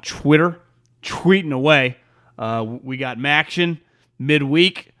on Twitter, tweeting away. We got Maction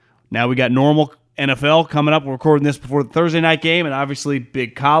midweek. Now we got normal NFL coming up. We're recording this before the Thursday night game, and obviously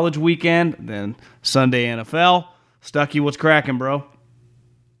big college weekend, then Sunday NFL. Stuckey, what's cracking, bro?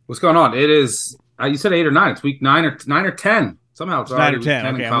 What's going on? It is, you said 8 or 9. It's week 9 or 10. Somehow it's already 9 or 10. Week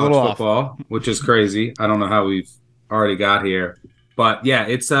 10 okay, in college football, which is crazy. I don't know how we've already got here. But, yeah,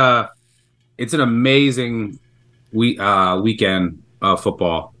 it's an amazing weekend of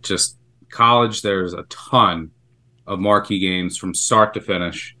football. Just college, there's a ton of marquee games from start to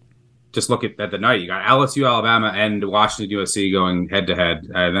finish. Just look at the night. You got LSU, Alabama, and Washington, USC going head-to-head.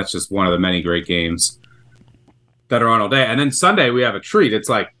 And that's just one of the many great games that are on all day. And then Sunday, we have a treat. It's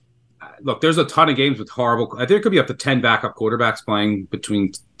like, look, there's a ton of games with horrible – I think it could be up to 10 backup quarterbacks playing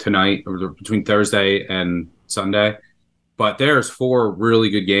between tonight or between Thursday and Sunday. But there's 4 really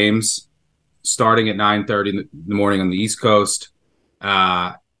good games starting at 9:30 in the morning on the East Coast,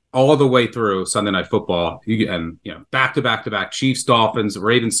 all the way through Sunday Night Football. Back-to-back-to-back Chiefs, Dolphins,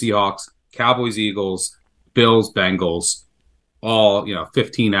 Ravens, Seahawks, Cowboys, Eagles, Bills, Bengals, all,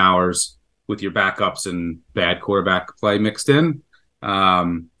 15 hours with your backups and bad quarterback play mixed in.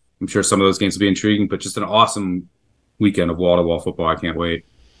 I'm sure some of those games will be intriguing, but just an awesome weekend of wall-to-wall football. I can't wait.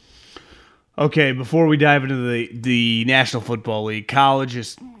 Okay, before we dive into the National Football League, college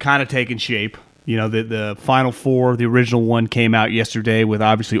is kind of taking shape. The Final Four, the original one, came out yesterday with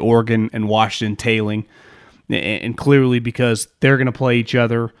obviously Oregon and Washington tailing. And clearly because they're going to play each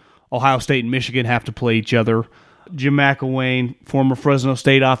other, Ohio State and Michigan have to play each other. Jim McElwain, former Fresno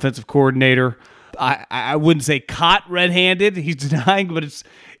State offensive coordinator, I wouldn't say caught red-handed. He's denying, but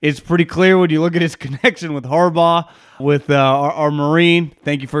it's pretty clear when you look at his connection with Harbaugh, with our Marine.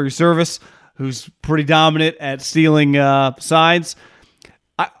 Thank you for your service, who's pretty dominant at stealing signs.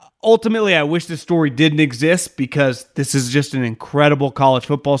 Ultimately, I wish this story didn't exist because this is just an incredible college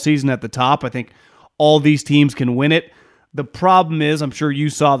football season at the top. I think all these teams can win it. The problem is, I'm sure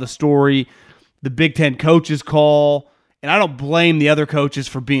you saw the story, the Big Ten coaches call, and I don't blame the other coaches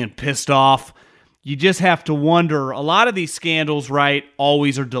for being pissed off. You just have to wonder, a lot of these scandals, right,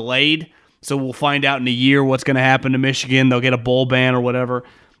 always are delayed. So we'll find out in a year what's going to happen to Michigan. They'll get a bowl ban or whatever.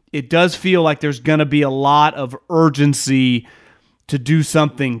 It does feel like there's going to be a lot of urgency to do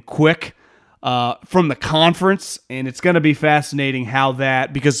something quick from the conference, and it's going to be fascinating how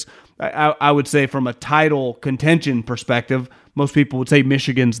that, because I would say from a title contention perspective, most people would say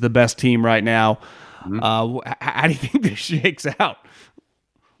Michigan's the best team right now. Mm-hmm. How do you think this shakes out?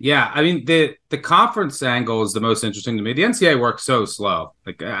 Yeah, I mean, the conference angle is the most interesting to me. The NCAA works so slow.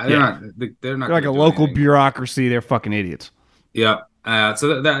 They're not like a local bureaucracy. They're fucking idiots. Yeah.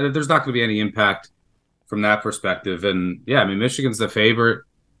 So there's not going to be any impact from that perspective. And yeah, I mean, Michigan's the favorite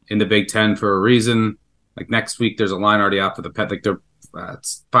in the Big Ten for a reason. Like next week, there's a line already out for the Penn. Like they're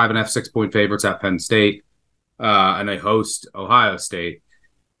 5.5, 6-point favorites at Penn State, and they host Ohio State.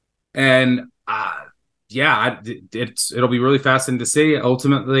 And it'll be really fascinating to see.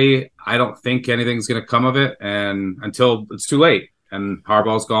 Ultimately, I don't think anything's going to come of it, and until it's too late and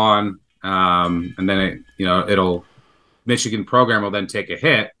Harbaugh's gone, and then Michigan program will then take a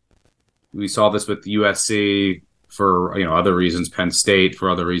hit. We saw this with USC for other reasons, Penn State for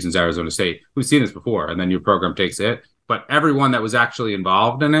other reasons, Arizona State. We've seen this before, and then your program takes a hit. But everyone that was actually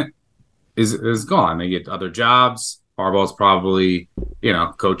involved in it is gone. They get other jobs. Harbaugh's probably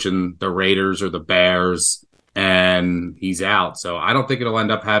coaching the Raiders or the Bears, and he's out. So I don't think it'll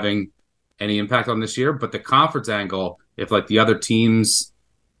end up having any impact on this year. But the conference angle, if like the other teams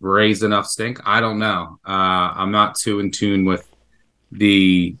raise enough stink, I don't know. I'm not too in tune with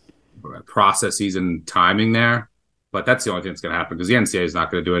the processes and timing there. But that's the only thing that's going to happen because the NCAA is not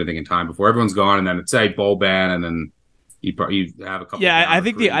going to do anything in time before everyone's gone, and then it's a bowl ban, and then you have a couple. Yeah, I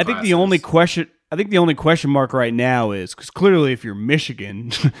think the only question mark right now is because clearly if you're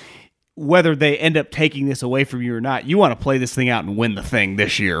Michigan, whether they end up taking this away from you or not, you want to play this thing out and win the thing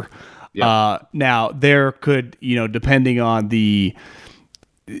this year. Yeah. Now there could, depending on the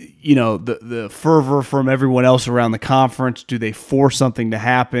fervor from everyone else around the conference, do they force something to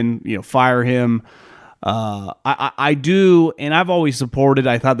happen? Fire him. I do, and I've always supported.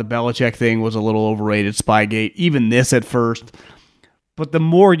 I thought the Belichick thing was a little overrated, Spygate, even this at first. But the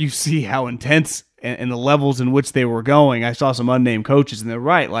more you see how intense and the levels in which they were going, I saw some unnamed coaches, and they're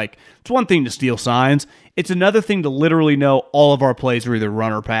right. Like, it's one thing to steal signs. It's another thing to literally know all of our plays are either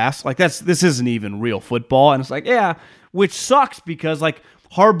run or pass. Like, this isn't even real football. And it's like, yeah, which sucks because, like,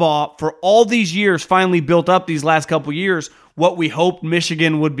 Harbaugh, for all these years, finally built up these last couple years what we hoped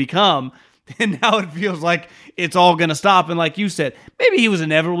Michigan would become. And now it feels like it's all going to stop. And like you said, maybe he was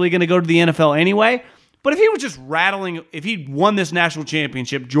inevitably going to go to the NFL anyway. But if he was just rattling, if he won this national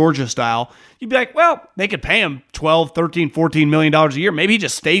championship, Georgia style, you'd be like, well, they could pay him $12, $13, $14 million a year. Maybe he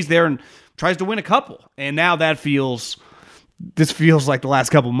just stays there and tries to win a couple. And now this feels like the last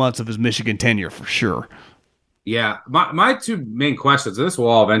couple months of his Michigan tenure for sure. Yeah. My two main questions, and this will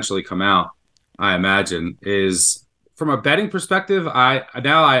all eventually come out, I imagine, is from a betting perspective, I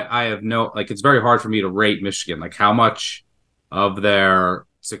have no, like, it's very hard for me to rate Michigan, like how much of their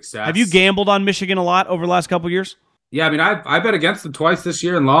success. Have you gambled on Michigan a lot over the last couple of years? Yeah, I mean, I bet against them twice this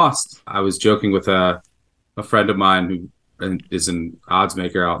year and lost. I was joking with a friend of mine who is an odds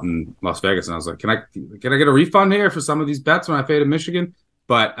maker out in Las Vegas, and I was like, can I get a refund here for some of these bets when I faded Michigan?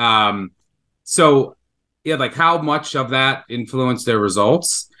 But so yeah, like how much of that influenced their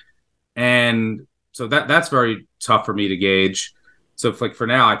results, and so that's very tough for me to gauge. So if, like, for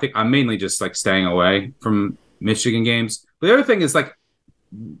now, I think I'm mainly just like staying away from Michigan games. But the other thing is, like,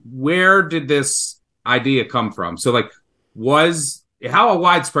 where did this idea come from? So, like, how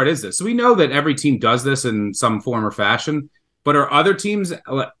widespread is this? So we know that every team does this in some form or fashion, but are other teams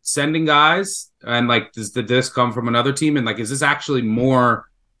sending guys? And like, did this come from another team? And like, is this actually more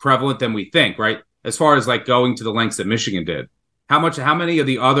prevalent than we think, right? As far as like going to the lengths that Michigan did, how many of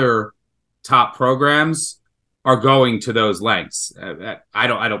the other top programs are going to those lengths? I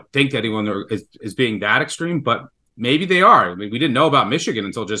don't think anyone is being that extreme, but maybe they are. I mean, we didn't know about Michigan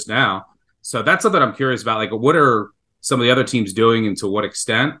until just now. So that's something I'm curious about. Like, what are some of the other teams doing and to what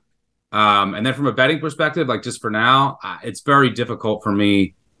extent? And then from a betting perspective, like, just for now, it's very difficult for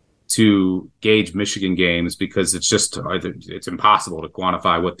me to gauge Michigan games because it's impossible to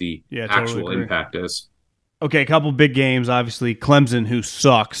quantify what the actual impact is. Okay, a couple big games. Obviously, Clemson, who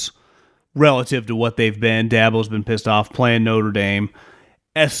sucks relative to what they've been. Dabo's been pissed off playing Notre Dame.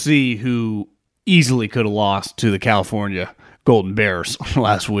 SC, who easily could have lost to the California Golden Bears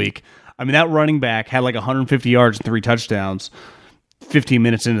last week. I mean, that running back had like 150 yards and 3 touchdowns 15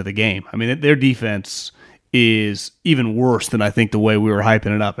 minutes into the game. I mean, their defense is even worse than I think the way we were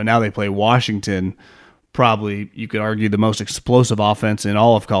hyping it up. And now they play Washington, probably, you could argue, the most explosive offense in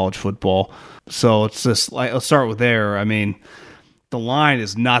all of college football. So it's just like, let's start with there. I mean, the line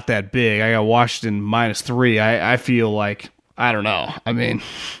is not that big. I got Washington -3. I feel like, I don't know. I mean,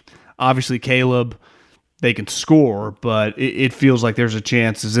 obviously Caleb, they can score, but it feels like there's a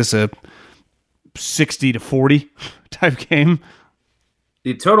chance. Is this a 60-40 type game?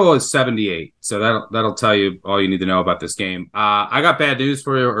 The total is 78, so that'll tell you all you need to know about this game. I got bad news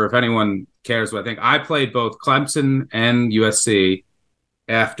for you, or if anyone cares what I think. I played both Clemson and USC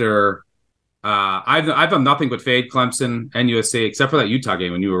after I've done nothing but fade Clemson and USC, except for that Utah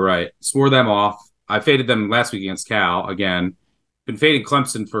game when you were right. Swore them off. I faded them last week against Cal again. Been fading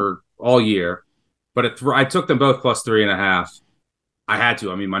Clemson for all year, but I took them both +3.5. I had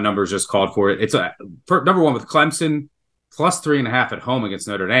to. I mean, my numbers just called for it. It's number one with Clemson, +3.5 at home against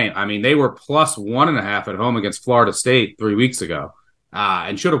Notre Dame. I mean, they were +1.5 at home against Florida State 3 weeks ago,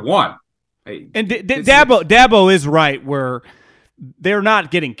 and should have won. And Dabo is right where they're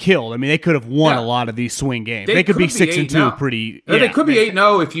not getting killed. I mean, they could have won a lot of these swing games. They could be 6-2 pretty. Yeah, they could be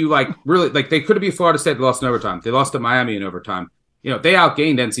 8-0 if you like really like. They could be Florida State. They lost in overtime. They lost to Miami in overtime. You know, they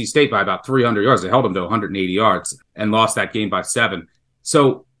outgained NC State by about 300 yards. They held them to 180 yards and lost that game by 7.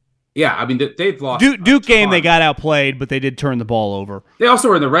 So, yeah, I mean, they've lost. Duke game, they got outplayed, but they did turn the ball over. They also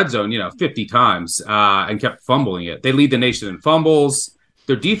were in the red zone, 50 times and kept fumbling it. They lead the nation in fumbles.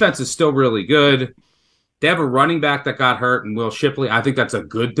 Their defense is still really good. They have a running back that got hurt, and Will Shipley. I think that's a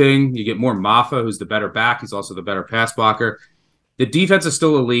good thing. You get more Maffa, who's the better back. He's also the better pass blocker. The defense is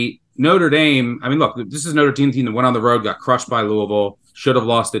still elite. Notre Dame, I mean, look, this is Notre Dame team that went on the road, got crushed by Louisville, should have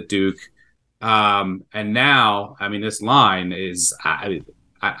lost at Duke. And now, I mean, this line is I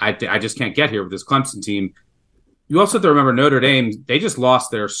just can't get here with this Clemson team. You also have to remember Notre Dame, they just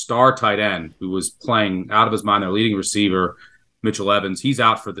lost their star tight end who was playing out of his mind, their leading receiver, Mitchell Evans. He's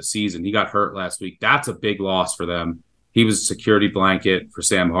out for the season. He got hurt last week. That's a big loss for them. He was a security blanket for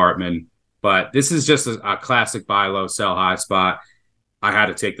Sam Hartman. But this is just a classic buy low, sell high spot. I had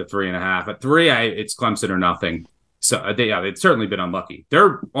to take the 3.5. At 3, it's Clemson or nothing. So they've certainly been unlucky.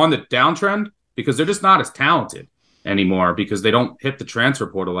 They're on the downtrend because they're just not as talented anymore because they don't hit the transfer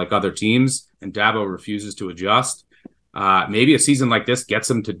portal like other teams, and Dabo refuses to adjust. Maybe a season like this gets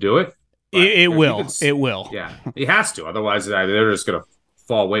them to do it. It will. It will. Yeah, it has to. Otherwise, they're just going to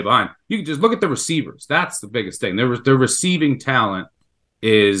fall way behind. You can just look at the receivers. That's the biggest thing. Their receiving talent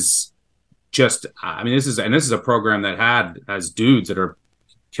is just. I mean, this is a program that has dudes that are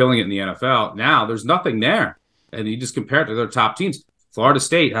killing it in the NFL. Now there's nothing there, and you just compare it to their top teams. Florida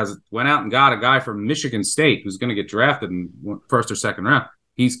State went out and got a guy from Michigan State who's going to get drafted in first or second round.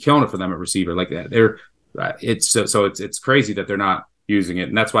 He's killing it for them at receiver. Like that, it's crazy that they're not using it,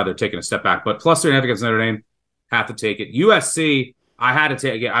 and that's why they're taking a step back. But plus 3.5 against Notre Dame, have to take it. USC, I had to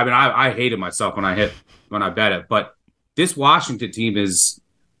take it. I mean, I hated myself when I bet it, but this Washington team is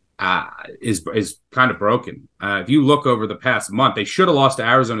kind of broken. If you look over the past month, they should have lost to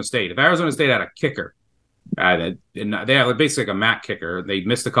Arizona State. If Arizona State had a kicker. And they have basically like a MAC kicker. They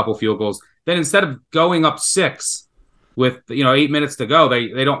missed a couple field goals. Then instead of going up 6 with 8 minutes to go,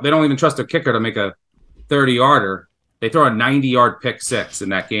 they don't even trust their kicker to make a 30-yarder. They throw a 90-yard pick 6 in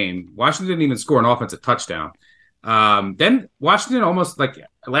that game. Washington didn't even score an offensive touchdown. Then Washington almost like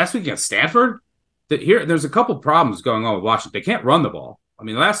last week against Stanford. There's a couple problems going on with Washington. They can't run the ball. I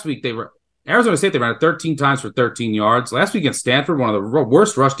mean, last week Arizona State. They ran it 13 times for 13 yards. Last week against Stanford, one of the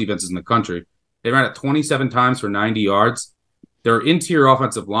worst rush defenses in the country. They ran it 27 times for 90 yards. Their interior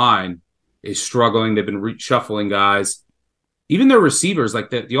offensive line is struggling. They've been reshuffling guys. Even their receivers, like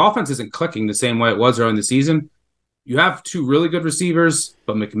the offense isn't clicking the same way it was early in the season. You have 2 really good receivers,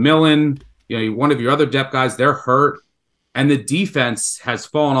 but McMillan, one of your other depth guys, they're hurt. And the defense has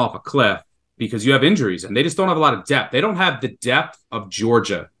fallen off a cliff because you have injuries, and they just don't have a lot of depth. They don't have the depth of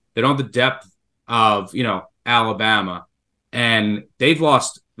Georgia. They don't have the depth of, Alabama. And they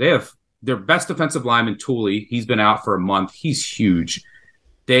have their best defensive lineman, Tooley. He's been out for a month. He's huge.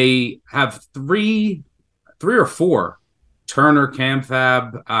 They have 3 or 4, Turner,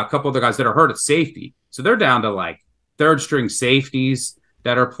 Camfab, a couple other guys that are hurt at safety. So they're down to like third-string safeties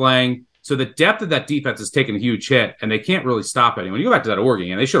that are playing. So the depth of that defense has taken a huge hit, and they can't really stop anyone. You go back to that Oregon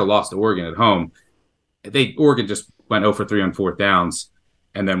game, they should have lost to Oregon at home. Oregon just went 0 for 3 on 4th downs,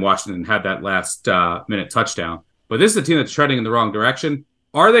 and then Washington had that last minute touchdown. But this is a team that's treading in the wrong direction.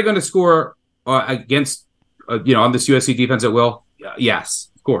 Are they going to score against, on this USC defense at will? Yes,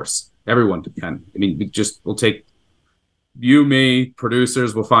 of course. Everyone can. I mean, we'll take you, me,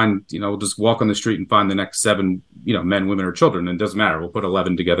 producers. We'll find, we'll just walk on the street and find the next 7, men, women, or children. And it doesn't matter. We'll put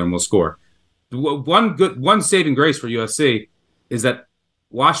 11 together and we'll score. One saving grace for USC is that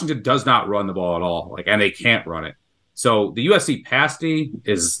Washington does not run the ball at all. And they can't run it. So the USC pass D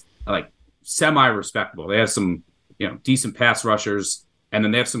is semi-respectable. They have some, decent pass rushers. And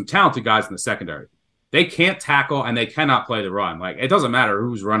then they have some talented guys in the secondary. They can't tackle, and they cannot play the run. It doesn't matter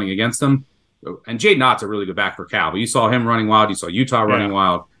who's running against them. And Jay Knott's a really good back for Cal. But you saw him running wild. You saw Utah running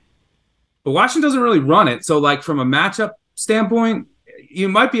wild. But Washington doesn't really run it. So, from a matchup standpoint, you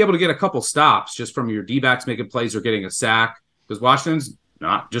might be able to get a couple stops just from your D-backs making plays or getting a sack. Because Washington's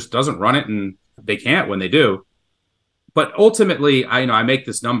just doesn't run it, and they can't when they do. But ultimately, I make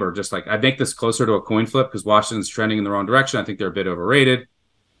this number I make this closer to a coin flip because Washington's trending in the wrong direction. I think they're a bit overrated.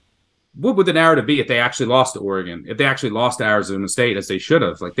 What would the narrative be if they actually lost to Oregon? If they actually lost to Arizona State as they should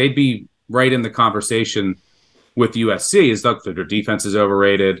have? They'd be right in the conversation with USC as their defense is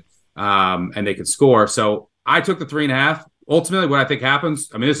overrated and they could score. So I took the 3.5. Ultimately, what I think happens,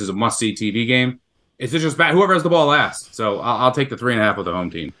 this is a must-see TV game. It's just bad. Whoever has the ball last. So I'll take the 3.5 with the home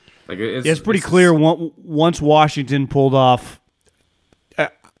team. It's pretty clear once Washington pulled off, I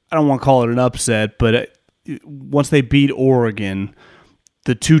don't want to call it an upset, but once they beat Oregon,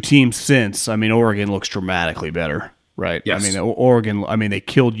 the 2 teams since, Oregon looks dramatically better, right? Yes. Oregon, they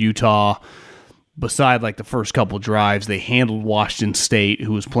killed Utah. Beside the first couple drives, they handled Washington State,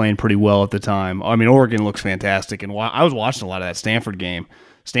 who was playing pretty well at the time. Oregon looks fantastic, and I was watching a lot of that Stanford game.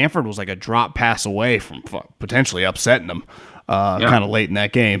 Stanford was a drop pass away from potentially upsetting them. Kind of late in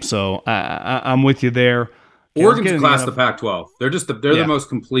that game, so I'm with you there. Oregon's class the Pac-12. They're the most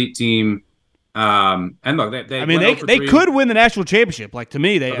complete team. And look, they could win the national championship. To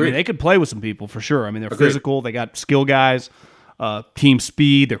me, they could play with some people for sure. They're physical. They got skill guys, team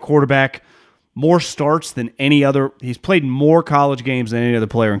speed. Their quarterback more starts than any other. He's played more college games than any other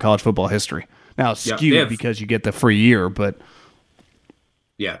player in college football history. Now it's skewed because you get the free year, but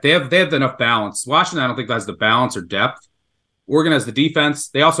yeah, they have enough balance. Washington, I don't think has the balance or depth. Oregon has the defense.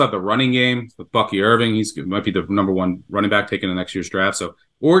 They also have the running game with Bucky Irving. He might be the number one running back taken in next year's draft. So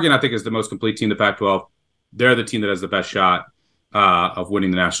Oregon, I think, is the most complete team in the Pac-12. They're the team that has the best shot of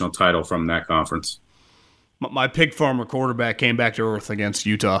winning the national title from that conference. My pig farmer quarterback came back to earth against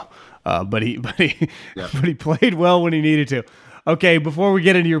Utah, but he played well when he needed to. Okay, before we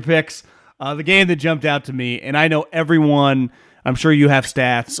get into your picks, the game that jumped out to me, and I know everyone, I'm sure you have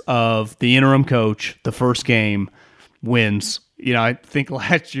stats of the interim coach, the first game wins. I think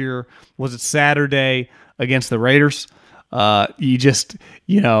last year, was it Saturday against the Raiders? It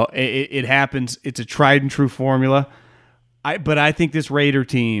happens. It's a tried and true formula. But I think this Raider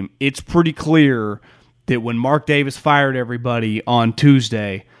team, it's pretty clear that when Mark Davis fired everybody on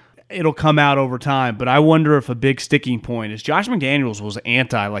Tuesday, it'll come out over time. But I wonder if a big sticking point is Josh McDaniels was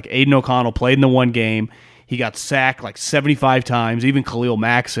anti. Like Aiden O'Connell played in the one game. He got sacked like 75 times. Even Khalil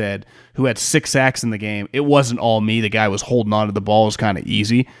Mack said, who had 6 sacks in the game, it wasn't all me. The guy was holding on to the ball. It was kind of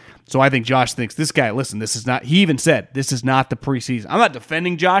easy. So I think Josh thinks this guy, listen, this is not, he even said, this is not the preseason. I'm not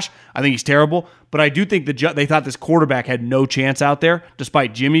defending Josh. I think he's terrible. But I do think they thought this quarterback had no chance out there,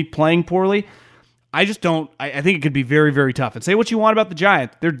 despite Jimmy playing poorly. I just don't, I think it could be very, very tough. And say what you want about the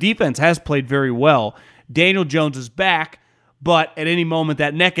Giants. Their defense has played very well. Daniel Jones is back. But at any moment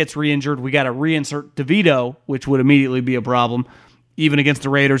that neck gets re-injured, we got to reinsert DeVito, which would immediately be a problem, even against the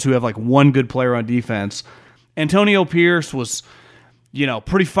Raiders, who have like one good player on defense. Antonio Pierce was,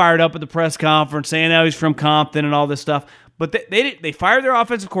 pretty fired up at the press conference, saying how he's from Compton and all this stuff. But they fired their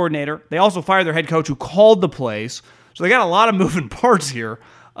offensive coordinator. They also fired their head coach who called the plays. So they got a lot of moving parts here.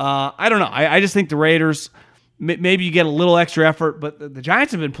 I don't know. I just think the Raiders, maybe you get a little extra effort, but the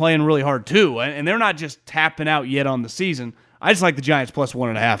Giants have been playing really hard too, and they're not just tapping out yet on the season. I just like the Giants plus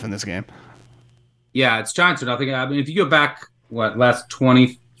 1.5 in this game. Yeah, it's Giants or nothing. I mean, if you go back, last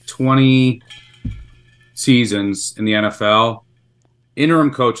 20 seasons in the NFL,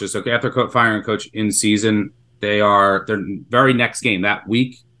 interim coaches, okay, after firing a coach in season, their very next game that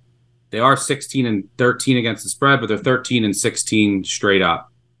week, they are 16-13 against the spread, but they're 13-16 straight up.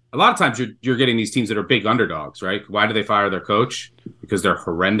 A lot of times you're getting these teams that are big underdogs, right? Why do they fire their coach? Because they're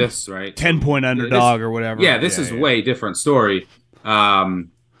horrendous, right? 10-point underdog or whatever. Yeah, this is a way different story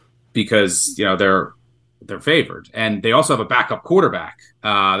because they're favored, and they also have a backup quarterback.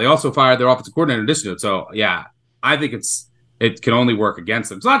 They also fired their offensive coordinator in addition to it. So yeah, I think it can only work against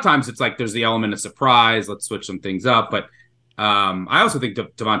them. So a lot of times it's like there's the element of surprise. Let's switch some things up, but I also think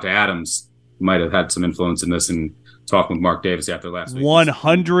Devonta Adams might have had some influence in this and talking with Mark Davis after last week.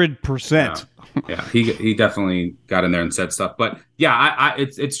 100%. Yeah, he definitely got in there and said stuff. But yeah,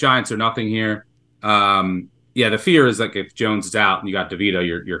 it's Giants or nothing here. The fear is like if Jones is out and you got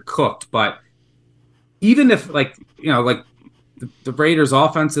DeVito, you're cooked. But even if the Raiders'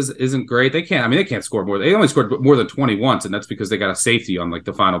 offense isn't great, they can't score more. They only scored more than 20 once, and that's because they got a safety on like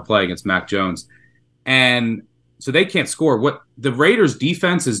the final play against Mac Jones, and so they can't score. What the Raiders'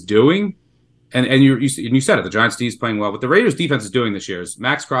 defense is doing. And you said it, the Giants' D is playing well. What the Raiders' defense is doing this year is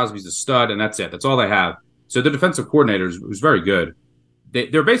Max Crosby's a stud, and that's it. That's all they have. So the defensive coordinator was very good.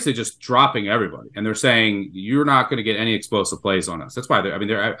 They're basically just dropping everybody, and they're saying, you're not going to get any explosive plays on us. That's why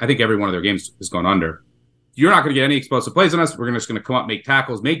I think every one of their games has gone under. You're not going to get any explosive plays on us. We're just going to come up, make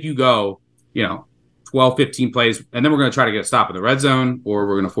tackles, make you go, 12, 15 plays, and then we're going to try to get a stop in the red zone, or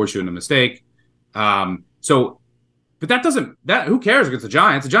we're going to force you into a mistake. But who cares against the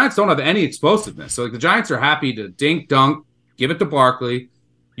Giants? The Giants don't have any explosiveness. So the Giants are happy to dink, dunk, give it to Barkley.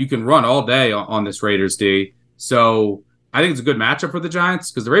 You can run all day on this Raiders D. So I think it's a good matchup for the Giants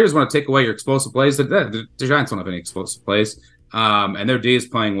because the Raiders want to take away your explosive plays. The Giants don't have any explosive plays. And their D is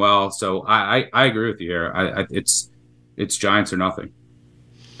playing well. So I agree with you here. It's Giants or nothing.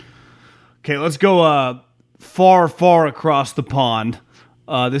 Okay, let's go far, far across the pond.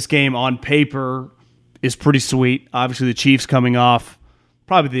 This game on paper is pretty sweet. Obviously, the Chiefs coming off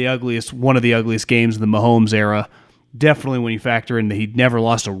probably one of the ugliest games in the Mahomes era. Definitely when you factor in that he'd never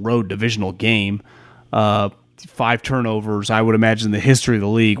lost a road divisional game. 5 turnovers. I would imagine in the history of the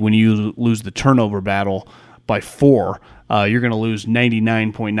league, when you lose the turnover battle by 4, you're going to lose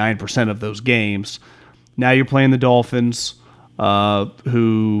 99.9% of those games. Now you're playing the Dolphins,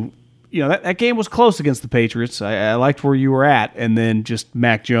 who... that game was close against the Patriots. I liked where you were at, and then just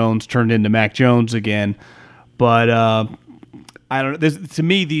Mac Jones turned into Mac Jones again. But I don't know. To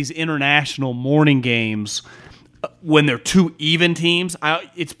me, these international morning games, when they're two even teams,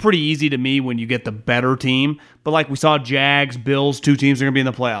 it's pretty easy to me when you get the better team. But like we saw Jags, Bills, 2 teams are going to be in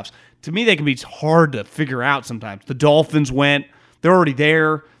the playoffs. to me, they can be hard to figure out sometimes. The Dolphins went. They're already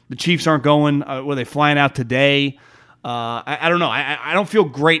there. The Chiefs aren't going. Were they flying out today? I don't know. I don't feel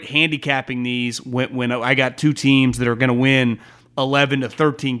great handicapping these when I got two teams that are going to win 11 to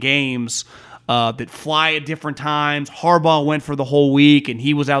 13 games that fly at different times. Harbaugh went for the whole week, and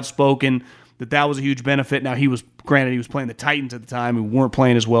he was outspoken that was a huge benefit. Now, he was playing the Titans at the time, who weren't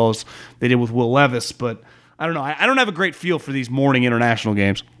playing as well as they did with Will Levis. But I don't know. I don't have a great feel for these morning international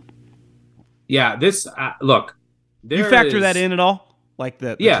games. Yeah, this look. You factor that in at all? Like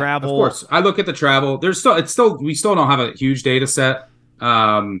the travel? Of course. I look at the travel. We still don't have a huge data set.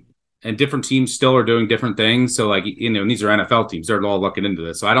 And different teams still are doing different things. So these are NFL teams. They're all looking into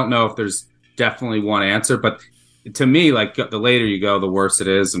this. So I don't know if there's definitely one answer, but to me, the later you go, the worse it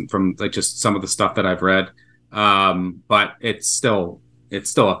is. And from just some of the stuff that I've read, but it's still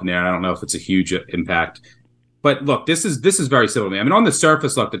up in the air. I don't know if it's a huge impact, but look, this is very similar to me. I mean, on the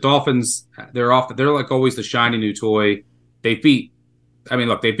surface, look, the Dolphins, they're like always the shiny new toy. They beat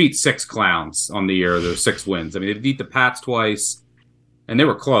 6 clowns on the year. There's 6 wins. I mean, they beat the Pats twice, and they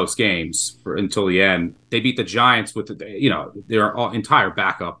were close games until the end. They beat the Giants with their entire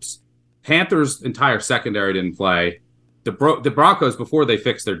backups. Panthers' entire secondary didn't play. The Broncos, before they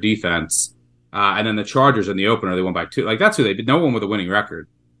fixed their defense, and then the Chargers in the opener, they won by 2. That's who they did. No one with a winning record.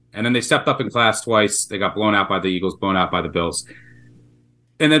 And then they stepped up in class twice. They got blown out by the Eagles, blown out by the Bills.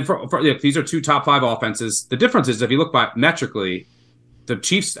 And then these are 2 top 5 offenses. The difference is, if you look metrically, the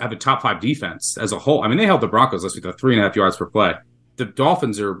Chiefs have a top 5 defense as a whole. I mean, they held the Broncos last week to 3.5 yards per play. The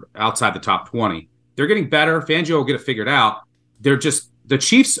Dolphins are outside the top 20. They're getting better. Fangio will get it figured out. The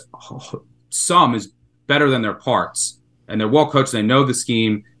Chiefs' sum is better than their parts, and they're well coached. They know the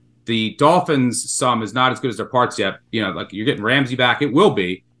scheme. The Dolphins' sum is not as good as their parts yet. You're getting Ramsey back. It will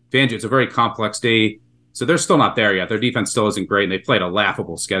be. Fangio, it's a very complex day, so they're still not there yet. Their defense still isn't great, and they played a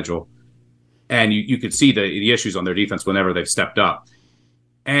laughable schedule. And you could see the issues on their defense whenever they've stepped up.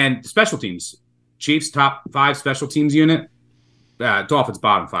 And special teams, Chiefs top 5 special teams unit, Dolphins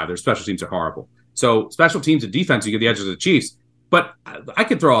bottom 5. Their special teams are horrible. So special teams and defense, you get the edges of the Chiefs. But I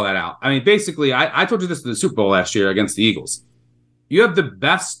could throw all that out. I mean, basically, I told you this in the Super Bowl last year against the Eagles. You have the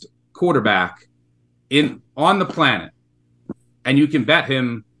best quarterback on the planet, and you can bet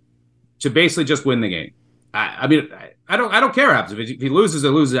him to basically just win the game. I don't care what happens. If he loses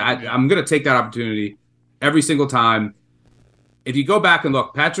or loses, I'm going to take that opportunity every single time. If you go back and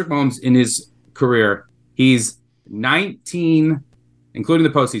look, Patrick Mahomes in his career, he's 19, including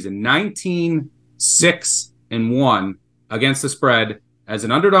the postseason, 19-6-1 against the spread as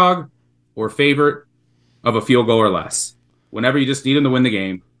an underdog or favorite of a field goal or less. Whenever you just need him to win the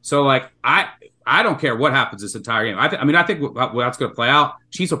game. So, I don't care what happens this entire game. I think what's going to play out,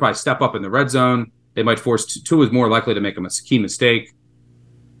 Chiefs will probably step up in the red zone. They might force Tua is more likely to make a key mistake.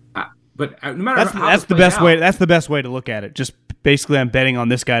 But no matter that's the best way. That's the best way to look at it. Just basically, I'm betting on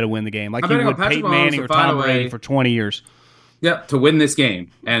this guy to win the game, like you would Peyton Manning or Tom Brady for 20 years. Yeah, to win this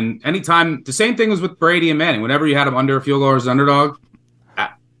game. And anytime, the same thing was with Brady and Manning. Whenever you had them under a field goal or as an underdog,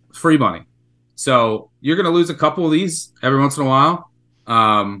 free money. So you're going to lose a couple of these every once in a while.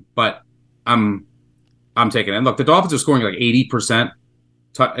 But I'm taking it. And look, the Dolphins are scoring 80%.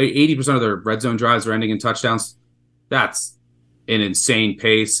 80% of their red zone drives are ending in touchdowns. That's an insane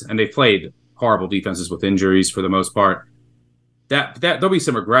pace. And they played horrible defenses with injuries for the most part. That there'll be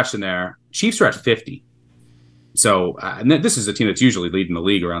some regression there. Chiefs are at 50. So, and this is a team that's usually leading the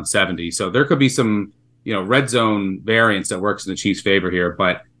league around 70. So there could be some, red zone variance that works in the Chiefs' favor here.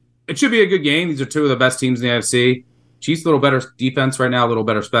 But it should be a good game. These are 2 of the best teams in the AFC. Chiefs a little better defense right now, a little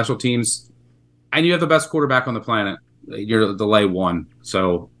better special teams. And you have the best quarterback on the planet. You're the lay 1.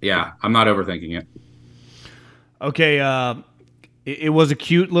 So, yeah, I'm not overthinking it. Okay, it was a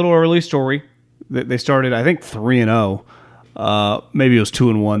cute little early story. They started, I think, 3-0. Maybe it was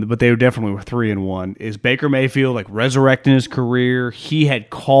 2-1, but they definitely were 3-1. Is Baker Mayfield resurrecting his career? He had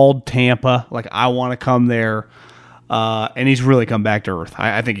called Tampa, I want to come there, and he's really come back to earth.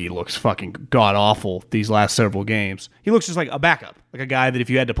 I think he looks fucking god awful these last several games. He looks just like a backup, like a guy that if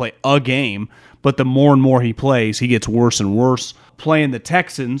you had to play a game, but the more and more he plays, he gets worse and worse. Playing the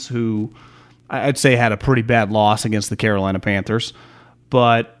Texans, who I'd say had a pretty bad loss against the Carolina Panthers,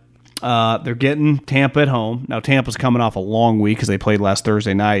 but they're getting Tampa at home. Now, Tampa's coming off a long week because they played last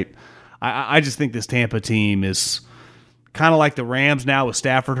Thursday night. I just think this Tampa team is kind of like the Rams now with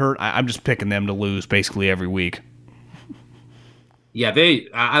Stafford hurt. I'm just picking them to lose basically every week. Yeah,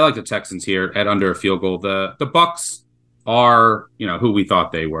 I like the Texans here at under a field goal. The Bucs are, who we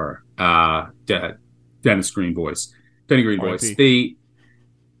thought they were. Denny Green Boys.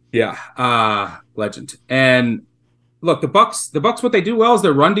 Legend. And look, the Bucks, what they do well is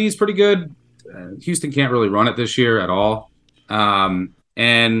their run D is pretty good. Houston can't really run it this year at all.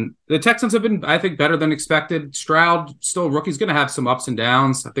 And the Texans have been, I think, better than expected. Stroud, still a rookie, is going to have some ups and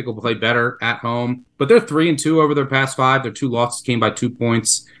downs. I think he'll play better at home. But they're 3-2 over their past 5. Their 2 losses came by 2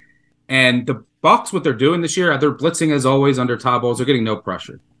 points. And the Bucs, what they're doing this year, they're blitzing as always under Todd Bowles. They're getting no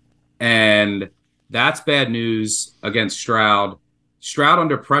pressure. And that's bad news against Stroud. Stroud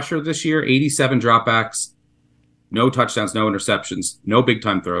under pressure this year, 87 dropbacks, no touchdowns, no interceptions, no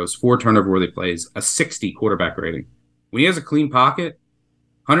big-time throws, 4 turnover-worthy plays, a 60 quarterback rating. When he has a clean pocket,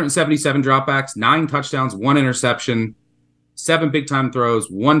 177 dropbacks, 9 touchdowns, 1 interception, 7 big-time throws,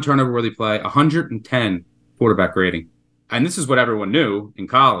 1 turnover-worthy play, 110 quarterback rating. And this is what everyone knew in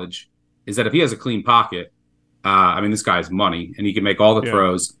college, is that if he has a clean pocket, this guy's money, and he can make all the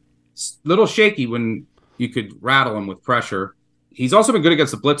throws. Little shaky when you could rattle him with pressure. He's also been good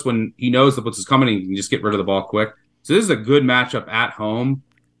against the blitz when he knows the blitz is coming and he can just get rid of the ball quick. So this is a good matchup at home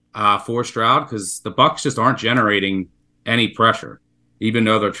for Stroud because the Bucs just aren't generating any pressure, even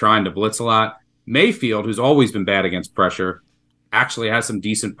though they're trying to blitz a lot. Mayfield, who's always been bad against pressure, actually has some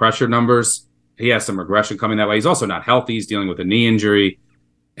decent pressure numbers. He has some regression coming that way. He's also not healthy. He's dealing with a knee injury.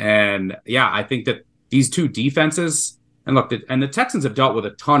 And, I think that these two defenses – and look, the Texans have dealt with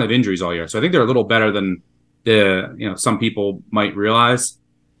a ton of injuries all year. So I think they're a little better than some people might realize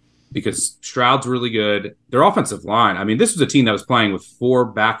because Stroud's really good. Their offensive line, this was a team that was playing with 4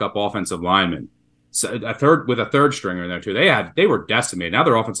 backup offensive linemen. So a third stringer in there too. They were decimated. Now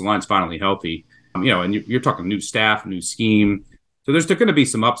their offensive line's finally healthy. And you're talking new staff, new scheme. So there's going to be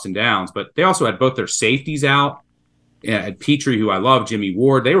some ups and downs, but they also had both their safeties out. At Petrie, who I love, Jimmy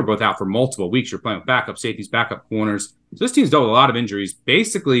Ward, they were both out for multiple weeks. You're playing with backup safeties, backup corners. So this team's dealt with a lot of injuries,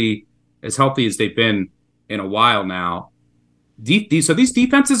 basically as healthy as they've been in a while now. So these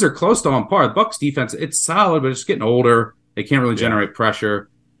defenses are close to on par. The Bucs defense, it's solid, but it's getting older. They can't really generate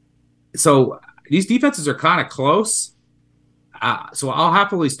pressure. So these defenses are kind of close. So I'll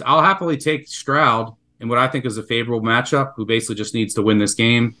happily take Stroud in what I think is a favorable matchup, who basically just needs to win this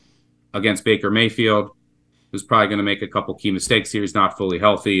game against Baker Mayfield, who's probably going to make a couple key mistakes here. He's not fully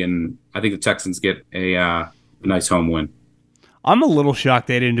healthy, and I think the Texans get a nice home win. I'm a little shocked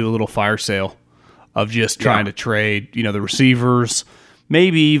they didn't do a little fire sale of just trying to trade, the receivers.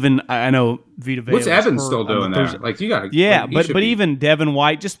 Maybe even, I know Vita Vea. What's Evans still doing there? Like, you got to. But even Devin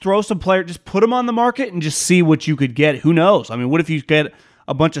White, just throw some players, just put them on the market and just see what you could get. Who knows? What if you get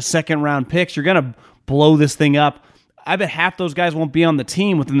a bunch of second-round picks? You're going to blow this thing up. I bet half those guys won't be on the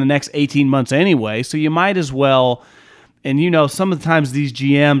team within the next 18 months anyway, so you might as well. And some of the times these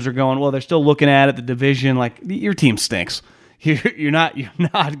GMs are going, well, they're still looking at it, the division, like your team stinks. You're not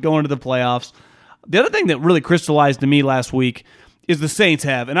going to the playoffs. The other thing that really crystallized to me last week is the Saints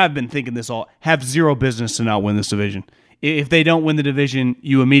and I've been thinking this have zero business to not win this division. If they don't win the division,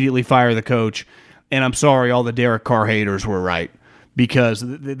 you immediately fire the coach. And I'm sorry, all the Derek Carr haters were right, because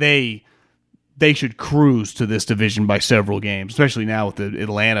they should cruise to this division by several games, especially now with the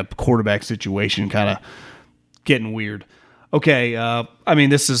Atlanta quarterback situation kind of getting weird. Okay,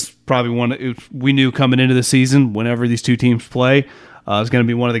 this is probably one we knew coming into the season. Whenever these two teams play, it's going to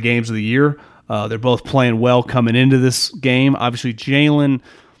be one of the games of the year. They're both playing well coming into this game. Obviously, Jalen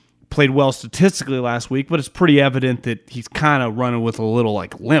played well statistically last week, but it's pretty evident that he's kind of running with a little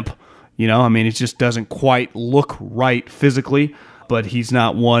limp. It just doesn't quite look right physically. But he's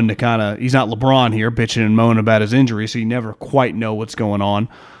not one to he's not LeBron here bitching and moaning about his injury, so you never quite know what's going on.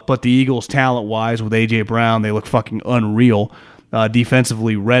 But the Eagles, talent-wise, with A.J. Brown, they look fucking unreal.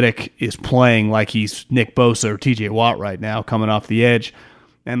 Defensively, Reddick is playing like he's Nick Bosa or T.J. Watt right now, coming off the edge.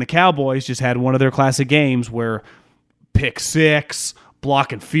 And the Cowboys just had one of their classic games where pick six,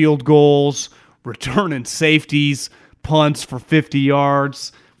 blocking field goals, returning safeties, punts for 50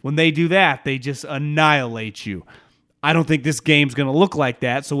 yards. When they do that, they just annihilate you. I don't think this game's going to look like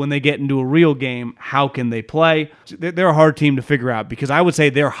that. So when they get into a real game, how can they play? They're a hard team to figure out, because I would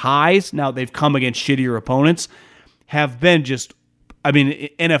say their highs, now they've come against shittier opponents, have been just,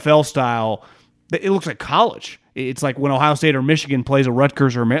 NFL style. It looks like college. It's like when Ohio State or Michigan plays a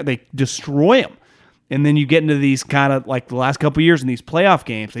Rutgers or they destroy them. And then you get into these kind of like the last couple of years in these playoff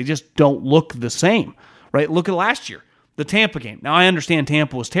games, they just don't look the same, right? Look at last year, the Tampa game. Now I understand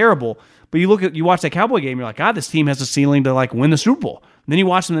Tampa was terrible, but you watch that Cowboy game, you're like, God, this team has a ceiling to win the Super Bowl. And then you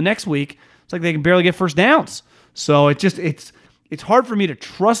watch them the next week, it's like they can barely get first downs. So it's hard for me to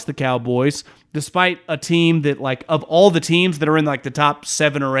trust the Cowboys, despite a team that of all the teams that are in the top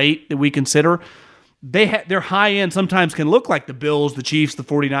 7 or 8 that we consider, their high end sometimes can look like the Bills, the Chiefs, the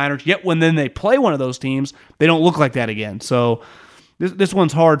 49ers. Yet when then they play one of those teams, they don't look like that again. So this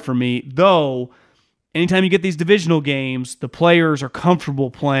one's hard for me, though. anytime you get these divisional games, the players are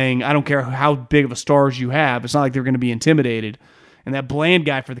comfortable playing. I don't care how big of a stars you have. It's not like they're going to be intimidated. And that Bland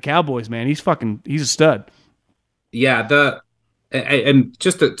guy for the Cowboys, man, he's a stud. Yeah, and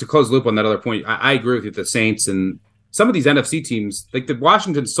just to close the loop on that other point, I agree with you. The Saints and some of these NFC teams, like the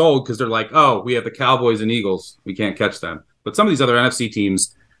Washington sold because they're like, oh, we have the Cowboys and Eagles, we can't catch them. But some of these other NFC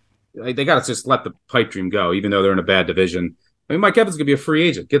teams, they got to just let the pipe dream go, even though they're in a bad division. I mean, Mike Evans could be a free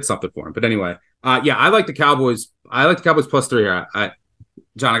agent, get something for him. But anyway, yeah, I like the Cowboys. I like the Cowboys plus 3 here.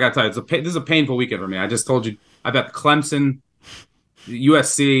 John, I got to tell you, this is a painful weekend for me. I just told you, I bet Clemson,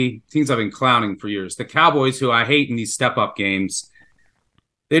 USC, teams I've been clowning for years. The Cowboys, who I hate in these step-up games,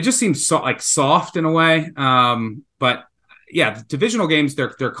 they just seem soft in a way. But yeah, the divisional games, they're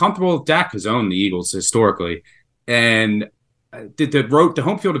comfortable. Dak has owned the Eagles historically, and the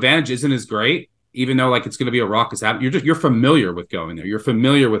home field advantage isn't as great, even though like it's going to be a raucous atmosphere. You're familiar with going there. You're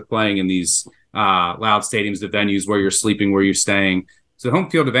familiar with playing in these loud stadiums, the venues where you're sleeping, where you're staying. So the home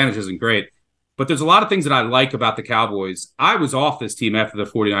field advantage isn't great. But there's a lot of things that I like about the Cowboys. I was off this team after the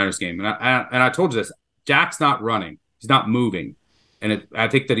 49ers game, and I told you this. Dak's not running. He's not moving. And I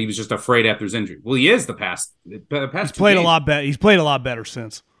think that he was just afraid after his injury. Well, he is the past. He's played a lot better. He's played a lot better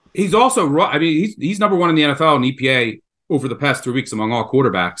since. He's also, I mean, he's number 1 in the NFL in EPA over the past 3 weeks among all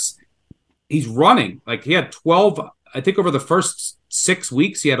quarterbacks. He's running. Like he had 12, I think over the first 6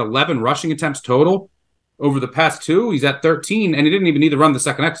 weeks, he had 11 rushing attempts total. Over the past 2, he's at 13, and he didn't even need to run the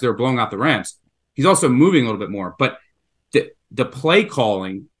second X. They were blowing out the Rams. He's also moving a little bit more. But the play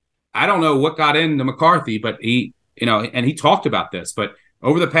calling, I don't know what got into McCarthy, but he talked about this. But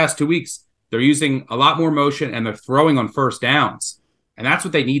over the past 2 weeks, they're using a lot more motion and they're throwing on first downs. And that's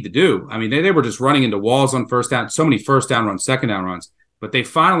what they need to do. I mean, they were just running into walls on first down, so many first down runs, second down runs. But they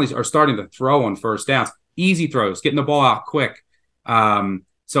finally are starting to throw on first downs. Easy throws, getting the ball out quick. And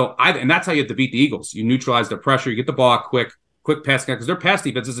that's how you have to beat the Eagles. You neutralize the pressure, you get the ball out quick pass, because their pass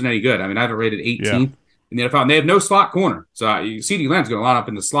defense isn't any good. I mean, I have it rated 18th in the NFL, and they have no slot corner. So CeeDee Lamb's going to line up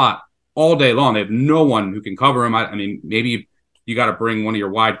in the slot all day long. They have no one who can cover him. I mean, maybe you got to bring one of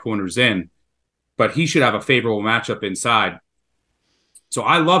your wide corners in, but he should have a favorable matchup inside. So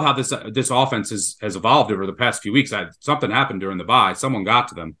I love how this offense has evolved over the past few weeks. Something happened during the bye. Someone got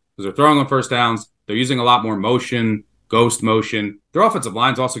to them because they're throwing on first downs. They're using a lot more motion, ghost motion. Their offensive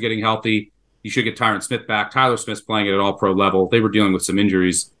line's also getting healthy. You should get Tyron Smith back. Tyler Smith's playing at an all-pro level. They were dealing with some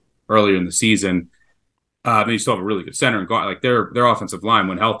injuries earlier in the season. But you still have a really good center and guard. Like their offensive line,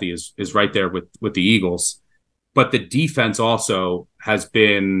 when healthy, is right there with the Eagles. But the defense also has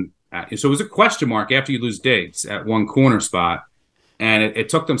been so it was a question mark after you lose Diggs at one corner spot, and it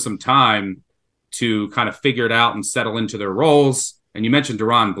took them some time to kind of figure it out and settle into their roles. And you mentioned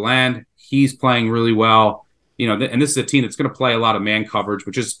Deron Bland; he's playing really well. And this is a team that's going to play a lot of man coverage,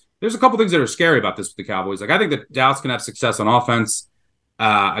 which is there's a couple things that are scary about this with the Cowboys. Like I think that Dallas can have success on offense.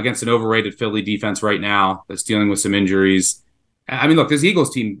 Against an overrated Philly defense right now that's dealing with some injuries. I mean, look, this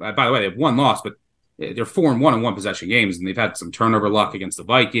Eagles team, by the way, they have one loss, but they're 4-1 in one possession games, and they've had some turnover luck against the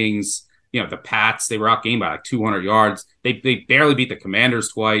Vikings. The Pats, they were outgained by like 200 yards. They barely beat the Commanders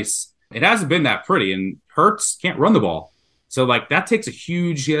twice. It hasn't been that pretty, and Hurts can't run the ball. So, like, that takes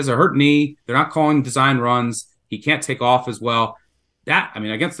he has a hurt knee. They're not calling design runs. He can't take off as well.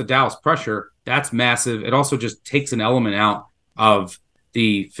 Against the Dallas pressure, that's massive. It also just takes an element out of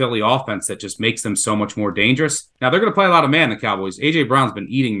the Philly offense that just makes them so much more dangerous. Now they're going to play a lot of man, the Cowboys. A.J. Brown's been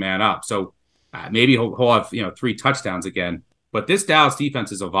eating man up, so maybe he'll have 3 touchdowns again. But this Dallas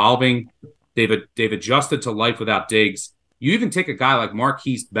defense is evolving. They've adjusted to life without Diggs. You even take a guy like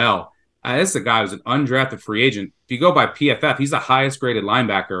Marquise Bell. This is a guy who's an undrafted free agent. If you go by PFF, he's the highest graded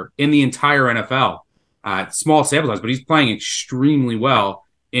linebacker in the entire NFL. Small sample size, but he's playing extremely well.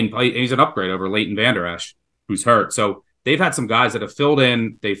 He's an upgrade over Leighton Vander Esch, who's hurt. So they've had some guys that have filled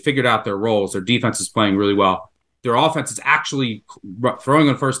in. They've figured out their roles. Their defense is playing really well. Their offense is actually throwing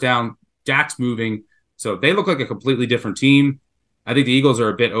on first down. Dak's moving. So they look like a completely different team. I think the Eagles are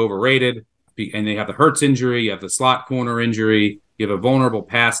a bit overrated, and they have the Hurts injury. You have the slot corner injury. You have a vulnerable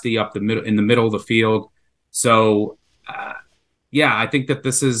pass D up in the middle of the field. So, I think that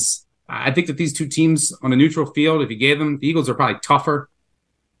these two teams on a neutral field, if you gave them, the Eagles are probably tougher,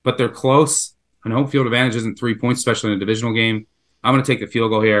 but they're close. And home field advantage isn't 3 points, especially in a divisional game. I'm going to take the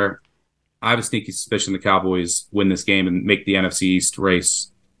field goal here. I have a sneaky suspicion the Cowboys win this game and make the NFC East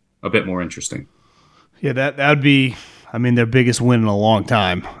race a bit more interesting. Yeah, that would be, their biggest win in a long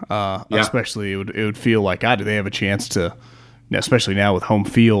time. Especially, it would feel like, God, do they have a chance to, especially now with home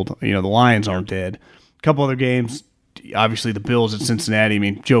field. The Lions aren't dead. A couple other games, obviously the Bills at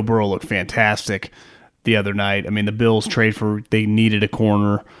Cincinnati. Joe Burrow looked fantastic the other night. The Bills they needed a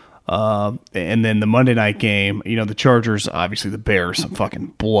corner. And then the Monday night game, the Chargers, obviously the Bears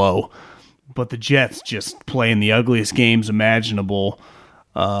fucking blow, but the Jets just playing the ugliest games imaginable.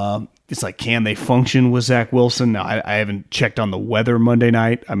 It's like, can they function with Zach Wilson? Now, I haven't checked on the weather Monday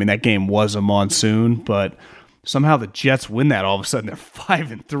night. I mean, that game was a monsoon, but somehow the Jets win that. All of a sudden, they're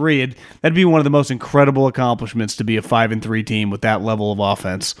 5-3. That'd be one of the most incredible accomplishments to be a 5-3 team with that level of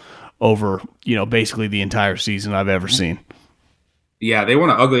offense over, basically the entire season I've ever seen. Yeah, they want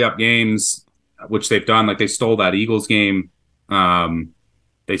to ugly up games, which they've done. Like, they stole that Eagles game.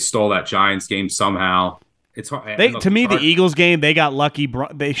 They stole that Giants game somehow. It's hard. The Eagles game, they got lucky.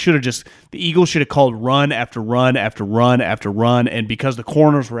 The Eagles should have called run after run after run after run, and because the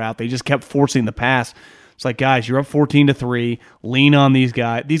corners were out, they just kept forcing the pass. It's like, guys, you're up 14-3. Lean on these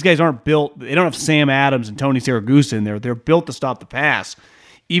guys. These guys aren't built. They don't have Sam Adams and Tony Siragusa in there. They're built to stop the pass,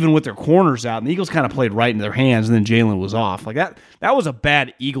 even with their corners out. And the Eagles kind of played right in their hands, and then Jalen was off. Like that was a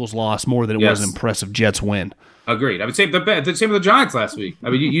bad Eagles loss more than it was an impressive Jets win. Agreed. I would say the same with the Giants last week. I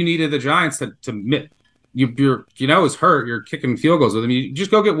mean, you needed the Giants to is hurt. You're kicking field goals with them. You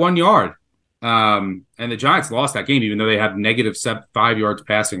just go get 1 yard. And the Giants lost that game, even though they had negative 5 yards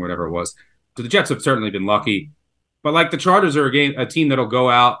passing, whatever it was. So the Jets have certainly been lucky. But like the Chargers are a team that'll go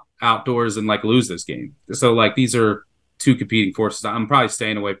outdoors and like lose this game. So like these are two competing forces. I'm probably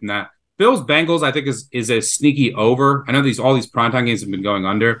staying away from that. Bills Bengals, I think is a sneaky over. I know all these primetime games have been going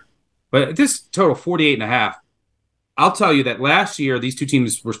under, but this total 48.5. I'll tell you that last year, these two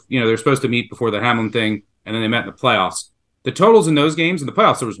teams were, they're supposed to meet before the Hamlin thing, and then they met in the playoffs. The totals in those games, in the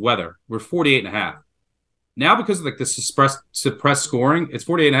playoffs, there was weather, were 48.5. Now, because of like the suppressed scoring, it's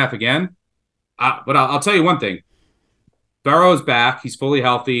 48.5 again. But I'll tell you one thing. Burrow's back. He's fully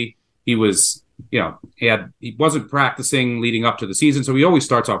healthy. He was, he wasn't practicing leading up to the season, so he always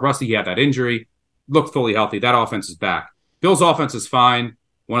starts off rusty. He had that injury. Looked fully healthy. That offense is back. Bills' offense is fine.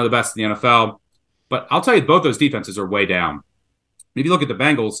 One of the best in the NFL. But I'll tell you, both those defenses are way down. If you look at the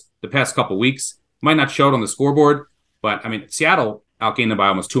Bengals the past couple weeks, might not show it on the scoreboard, but, I mean, Seattle outgained them by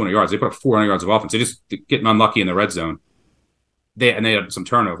almost 200 yards. They put up 400 yards of offense. They're just getting unlucky in the red zone. They had some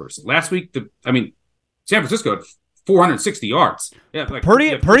turnovers. Last week, San Francisco had 460 yards. Yeah,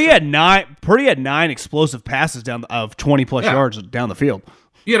 Purdy had 9 explosive passes down of 20-plus yards down the field.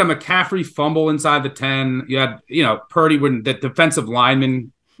 You had a McCaffrey fumble inside the 10. You had, Purdy when the defensive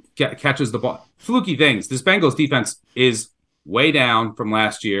lineman catches the ball. Fluky things. This Bengals defense is way down from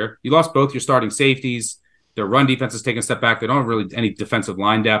last year. You lost both your starting safeties. Their run defense is taking a step back. They don't have really any defensive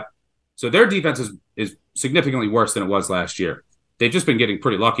line depth. So their defense is significantly worse than it was last year. They've just been getting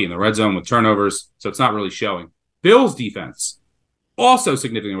pretty lucky in the red zone with turnovers, so it's not really showing. Bills defense, also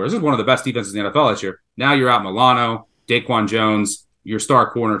significantly worse. This is one of the best defenses in the NFL this year. Now you're out Milano, Daquan Jones, your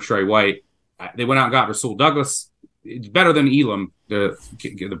star corner, Trey White. They went out and got Rasul Douglas. It's better than Elam, their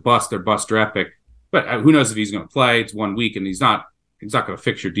bust draft pick. But who knows if he's going to play? It's 1 week, and he's not going to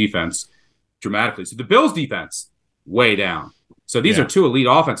fix your defense dramatically. So the Bills defense, way down. So these are two elite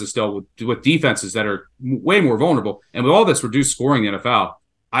offenses still with defenses that are way more vulnerable. And with all this reduced scoring in the NFL,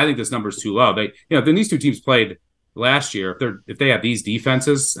 I think this number is too low. Then these two teams played last year. If they have these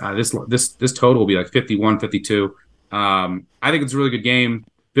defenses, this total will be like 51-52. I think it's a really good game.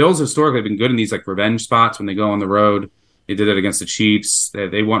 Bills historically have been good in these like revenge spots when they go on the road. They did it against the Chiefs.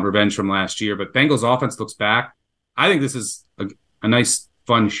 They want revenge from last year. But Bengals offense looks back. I think this is a nice,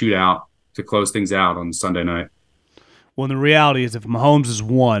 fun shootout to close things out on Sunday night. Well, the reality is if Mahomes is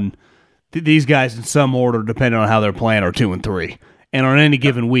 1, these guys in some order, depending on how they're playing, are 2 and 3. And on any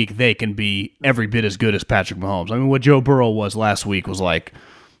given week, they can be every bit as good as Patrick Mahomes. I mean, what Joe Burrow was last week was like,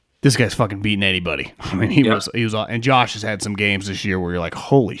 this guy's fucking beating anybody. I mean, he was, and Josh has had some games this year where you're like,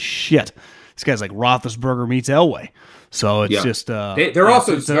 holy shit, this guy's like Roethlisberger meets Elway. So it's just they're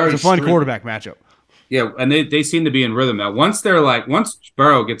also it's a fun quarterback matchup. Yeah, and they seem to be in rhythm now. Once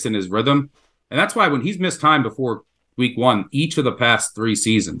Burrow gets in his rhythm, and that's why when he's missed time before week 1, each of the past 3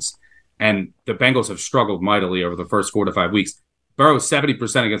 seasons, and the Bengals have struggled mightily over the first 4 to 5 weeks. Burrow's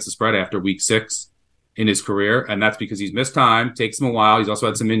 70% against the spread after week 6 in his career, and that's because he's missed time, takes him a while. He's also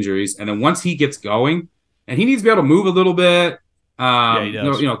had some injuries, and then once he gets going, and he needs to be able to move a little bit, he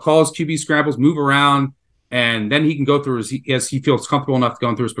does. Calls QB scrambles, move around, and then he can go through as he feels comfortable enough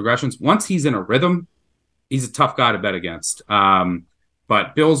going through his progressions. Once he's in a rhythm, he's a tough guy to bet against.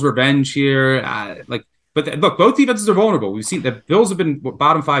 But Bills' revenge here, look, both defenses are vulnerable. We've seen that Bills have been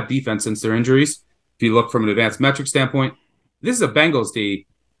bottom 5 defense since their injuries. If you look from an advanced metric standpoint, this is a Bengals D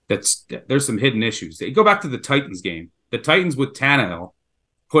there's some hidden issues. They go back to the Titans game. The Titans with Tannehill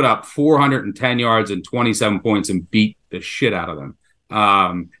put up 410 yards and 27 points and beat the shit out of them.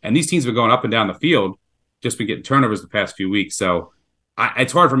 And these teams have been going up and down the field, just been getting turnovers the past few weeks. So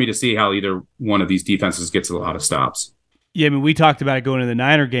it's hard for me to see how either one of these defenses gets a lot of stops. Yeah, I mean, we talked about it going to the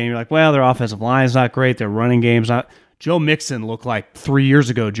Niner game. You're like, well, their offensive line is not great. Their running game's not. Joe Mixon looked like 3 years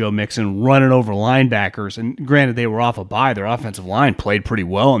ago, Joe Mixon running over linebackers. And granted, they were off a bye. Their offensive line played pretty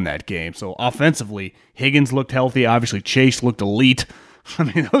well in that game. So offensively, Higgins looked healthy. Obviously, Chase looked elite. I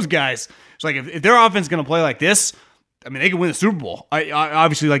mean, those guys, it's like if their offense is going to play like this, I mean, they can win the Super Bowl.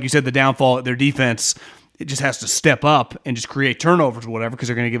 Obviously, like you said, the downfall, their defense, it just has to step up and just create turnovers or whatever because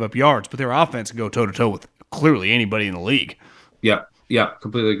they're going to give up yards. But their offense can go toe-to-toe with clearly anybody in the league. Yeah,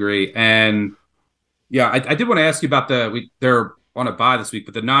 completely agree. And yeah, I did want to ask you about they're on a bye this week,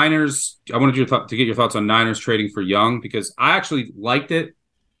 but the Niners, I wanted you to get your thoughts on Niners trading for Young because I actually liked it.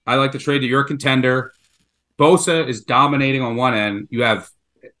 I like the trade that you're a contender. Bosa is dominating on one end. You have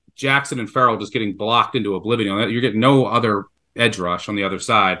Jackson and Farrell just getting blocked into oblivion. You're getting no other edge rush on the other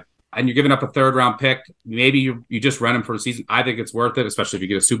side. And you're giving up a third-round pick. Maybe you just rent him for a season. I think it's worth it, especially if you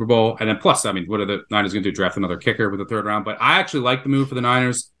get a Super Bowl. And then plus, I mean, what are the Niners going to do? Draft another kicker with the third round? But I actually like the move for the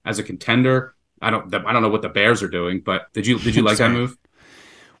Niners as a contender. I don't know what the Bears are doing, but did you like that move?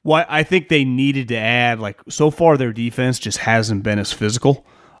 Well, I think they needed to add, like, so far their defense just hasn't been as physical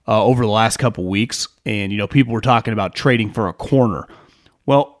over the last couple weeks. And, people were talking about trading for a corner.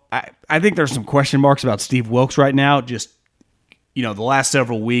 Well, I think there's some question marks about Steve Wilkes right now. Just, the last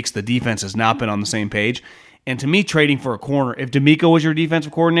several weeks, the defense has not been on the same page. And to me, trading for a corner, if D'Amico was your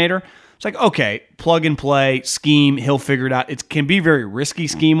defensive coordinator, it's like, okay, plug and play, scheme, he'll figure it out. It can be very risky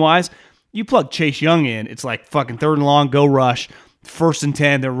scheme-wise. You plug Chase Young in, it's like fucking 3rd and long, go rush. 1st and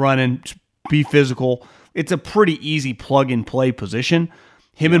 10, they're running, be physical. It's a pretty easy plug-and-play position.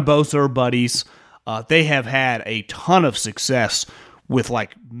 Him and Bosa are buddies. They have had a ton of success with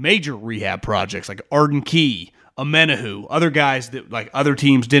like major rehab projects like Arden Key, Amenahu, other guys that like other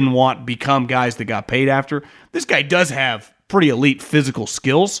teams didn't want become guys that got paid after. This guy does have pretty elite physical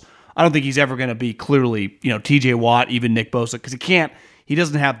skills. I don't think he's ever going to be clearly, TJ Watt, even Nick Bosa, because he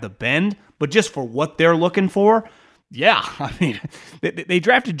doesn't have the bend, but just for what they're looking for, yeah. I mean, they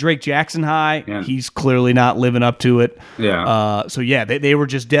drafted Drake Jackson high. Yeah. He's clearly not living up to it. Yeah. So yeah, they were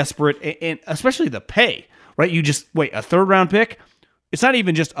just desperate, and especially the pay, right? You just wait, a 3rd round pick. It's not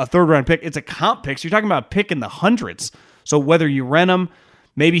even just a 3rd round pick. It's a comp pick. So you're talking about a pick in the hundreds. So whether you rent him,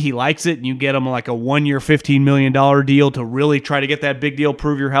 maybe he likes it and you get him like a 1 year, $15 million deal to really try to get that big deal,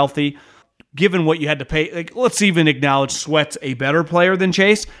 prove you're healthy. Given what you had to pay, like, let's even acknowledge Sweat's a better player than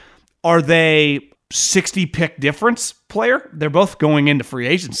Chase. Are they 60 pick difference player? They're both going into free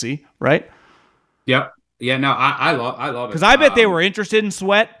agency, right? Yep. Yeah, no, I love it. Because I bet they were interested in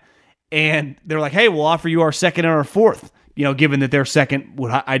Sweat, and they're like, hey, we'll offer you our 2nd and our 4th, given that their 2nd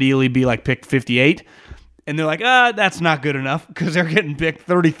would ideally be like pick 58. And they're like, that's not good enough because they're getting picked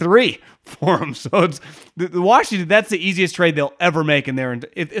 33 for them. So it's the Washington, that's the easiest trade they'll ever make in there. And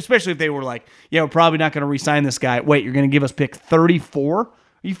especially if they were like, we're probably not going to re-sign this guy. Wait, you're going to give us pick 34? Are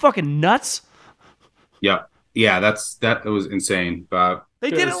you fucking nuts? Yeah. Yeah, that was insane. But they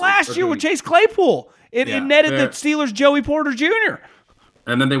did it last year with Chase Claypool. It netted the Steelers Joey Porter Jr.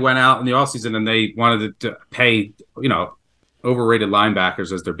 And then they went out in the offseason and they wanted to pay, overrated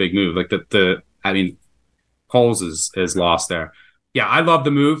linebackers as their big move. Like Coles is lost there. Yeah, I love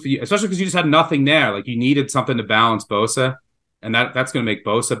the move, especially because you just had nothing there. Like you needed something to balance Bosa, and that's going to make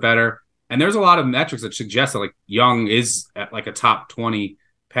Bosa better. And there's a lot of metrics that suggest that like Young is at like a top 20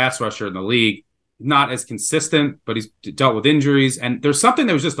 pass rusher in the league. Not as consistent, but he's dealt with injuries. And there's something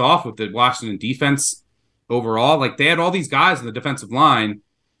that was just off with the Washington defense overall. Like they had all these guys in the defensive line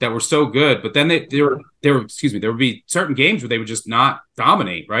that were so good, but then there would be certain games where they would just not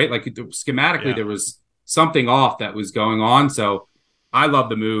dominate, right? Like schematically, There was something off that was going on. So I love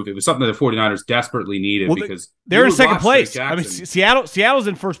the move. It was something that the 49ers desperately needed because they're in 2nd place. I mean, Seattle's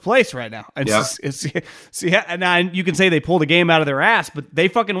in 1st place right now. And and you can say they pulled a game out of their ass, but they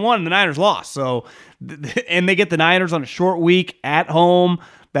fucking won and the Niners lost. So, and they get the Niners on a short week at home,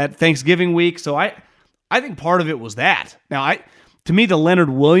 that Thanksgiving week. So I think part of it was that. Now, to me, the Leonard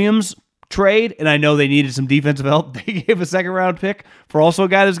Williams trade, and I know they needed some defensive help, they gave a 2nd round pick for also a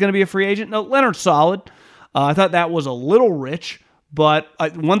guy that's going to be a free agent. No, Leonard's solid. I thought that was a little rich. But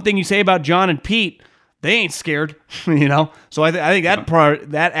one thing you say about John and Pete, they ain't scared, So I think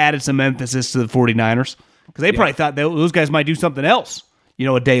that added some emphasis to the 49ers because they probably thought those guys might do something else,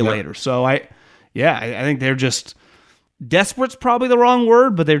 a day later. So I think they're just desperate's probably the wrong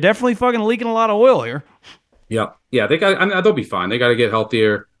word, but they're definitely fucking leaking a lot of oil here. Yeah, they'll be fine. They got to get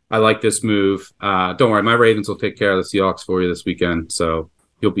healthier. I like this move. Don't worry, my Ravens will take care of the Seahawks for you this weekend. So.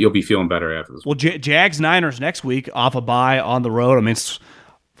 You'll be feeling better after this. Well, Jags Niners next week off a bye on the road. I mean, it's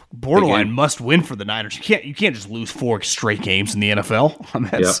borderline must win for the Niners. You can't just lose 4 straight games in the NFL. I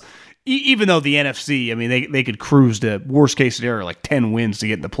mean, even though the NFC, I mean, they could cruise to worst case scenario like 10 wins to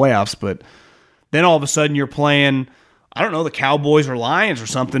get in the playoffs, but then all of a sudden you're playing, I don't know, the Cowboys or Lions or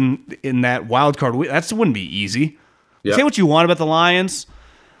something in that wild card. That wouldn't be easy. Yep. Say what you want about the Lions.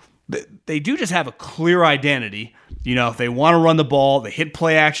 They do just have a clear identity. You know, if they want to run the ball, they hit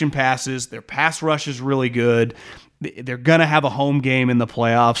play action passes. Their pass rush is really good. They're going to have a home game in the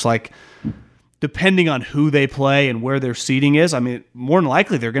playoffs. Like, depending on who they play and where their seeding is, I mean, more than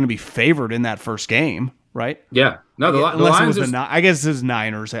likely they're going to be favored in that first game, right? Yeah. No, the Lions I guess this is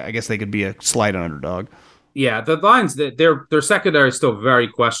Niners. I guess they could be a slight underdog. Yeah, the Lions, their secondary is still very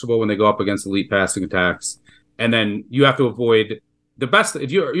questionable when they go up against elite passing attacks. And then you have to avoid the best.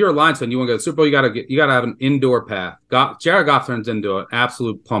 If you're a Lions fan, you want to go to the Super Bowl, you got to have an indoor path. Jared Goff turns into an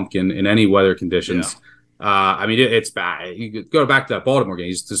absolute pumpkin in any weather conditions. Yeah. I mean, it's bad. You go back to that Baltimore game.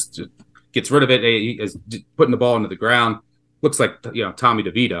 He's just gets rid of it. He is putting the ball into the ground. Looks like Tommy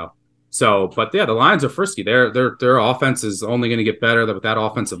DeVito. So, but yeah, the Lions are frisky. Their offense is only going to get better with that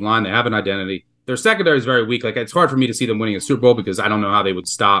offensive line. They have an identity. Their secondary is very weak. Like, it's hard for me to see them winning a Super Bowl because I don't know how they would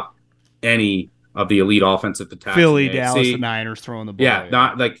stop any of the elite offensive attacks. Philly, Dallas, the Niners throwing the ball. Yeah,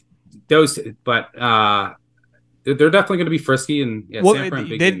 not like those, but they're definitely going to be frisky. And San Fran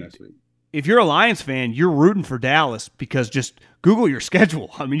big game next week. If you're a Lions fan, you're rooting for Dallas because just Google your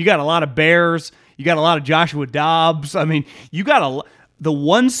schedule. I mean, you got a lot of Bears. You got a lot of Joshua Dobbs. I mean, you got the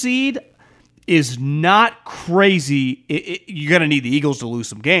 1 seed is not crazy. You're going to need the Eagles to lose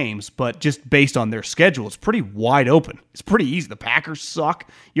some games, but just based on their schedule, it's pretty wide open. It's pretty easy. The Packers suck.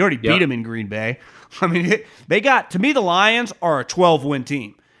 You already beat them in Green Bay. I mean, to me, the Lions are a 12-win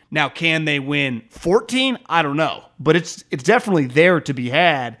team. Now, can they win 14? I don't know, but it's definitely there to be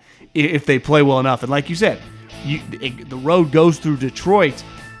had if they play well enough. And like you said, the road goes through Detroit.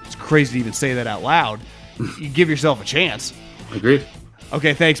 It's crazy to even say that out loud. You give yourself a chance. Agreed.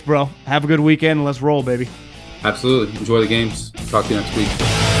 Okay, thanks, bro. Have a good weekend, and let's roll, baby. Absolutely. Enjoy the games. Talk to you next week.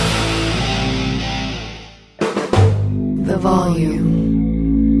 The Volume.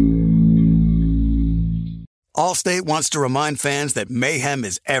 Allstate wants to remind fans that mayhem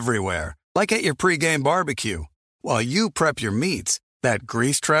is everywhere, like at your pregame barbecue. While you prep your meats, that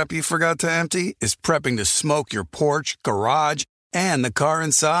grease trap you forgot to empty is prepping to smoke your porch, garage, and the car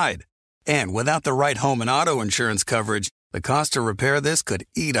inside. And without the right home and auto insurance coverage, the cost to repair this could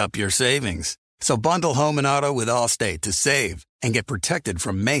eat up your savings. So bundle home and auto with Allstate to save and get protected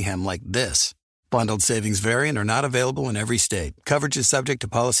from mayhem like this. Bundled savings vary and are not available in every state. Coverage is subject to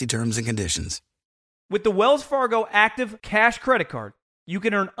policy terms and conditions. With the Wells Fargo Active Cash Credit Card, you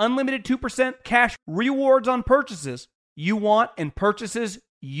can earn unlimited 2% cash rewards on purchases you want and purchases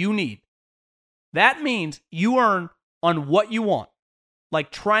you need. That means you earn on what you want,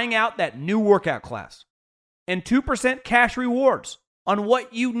 like trying out that new workout class. And 2% cash rewards on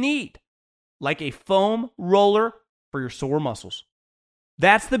what you need, like a foam roller for your sore muscles.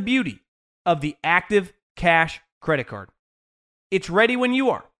 That's the beauty of the Active Cash Credit Card. It's ready when you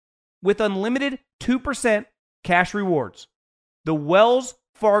are, with unlimited 2% cash rewards. The Wells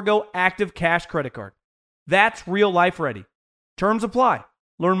Fargo Active Cash Credit Card. That's real life ready. Terms apply.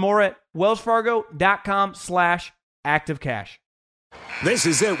 Learn more at wellsfargo.com/activecash. This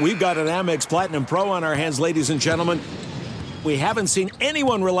is it. We've got an Amex Platinum Pro on our hands, ladies and gentlemen. We haven't seen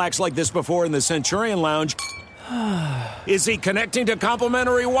anyone relax like this before in the Centurion Lounge. Is he connecting to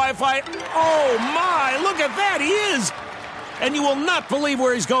complimentary Wi-Fi? Oh, my. Look at that. He is. And you will not believe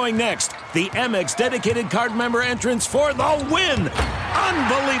where he's going next. The Amex dedicated card member entrance for the win.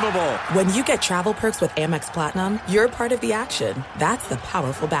 Unbelievable. When you get travel perks with Amex Platinum, you're part of the action. That's the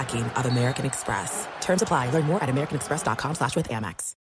powerful backing of American Express. Terms apply. Learn more at americanexpress.com/withAmex.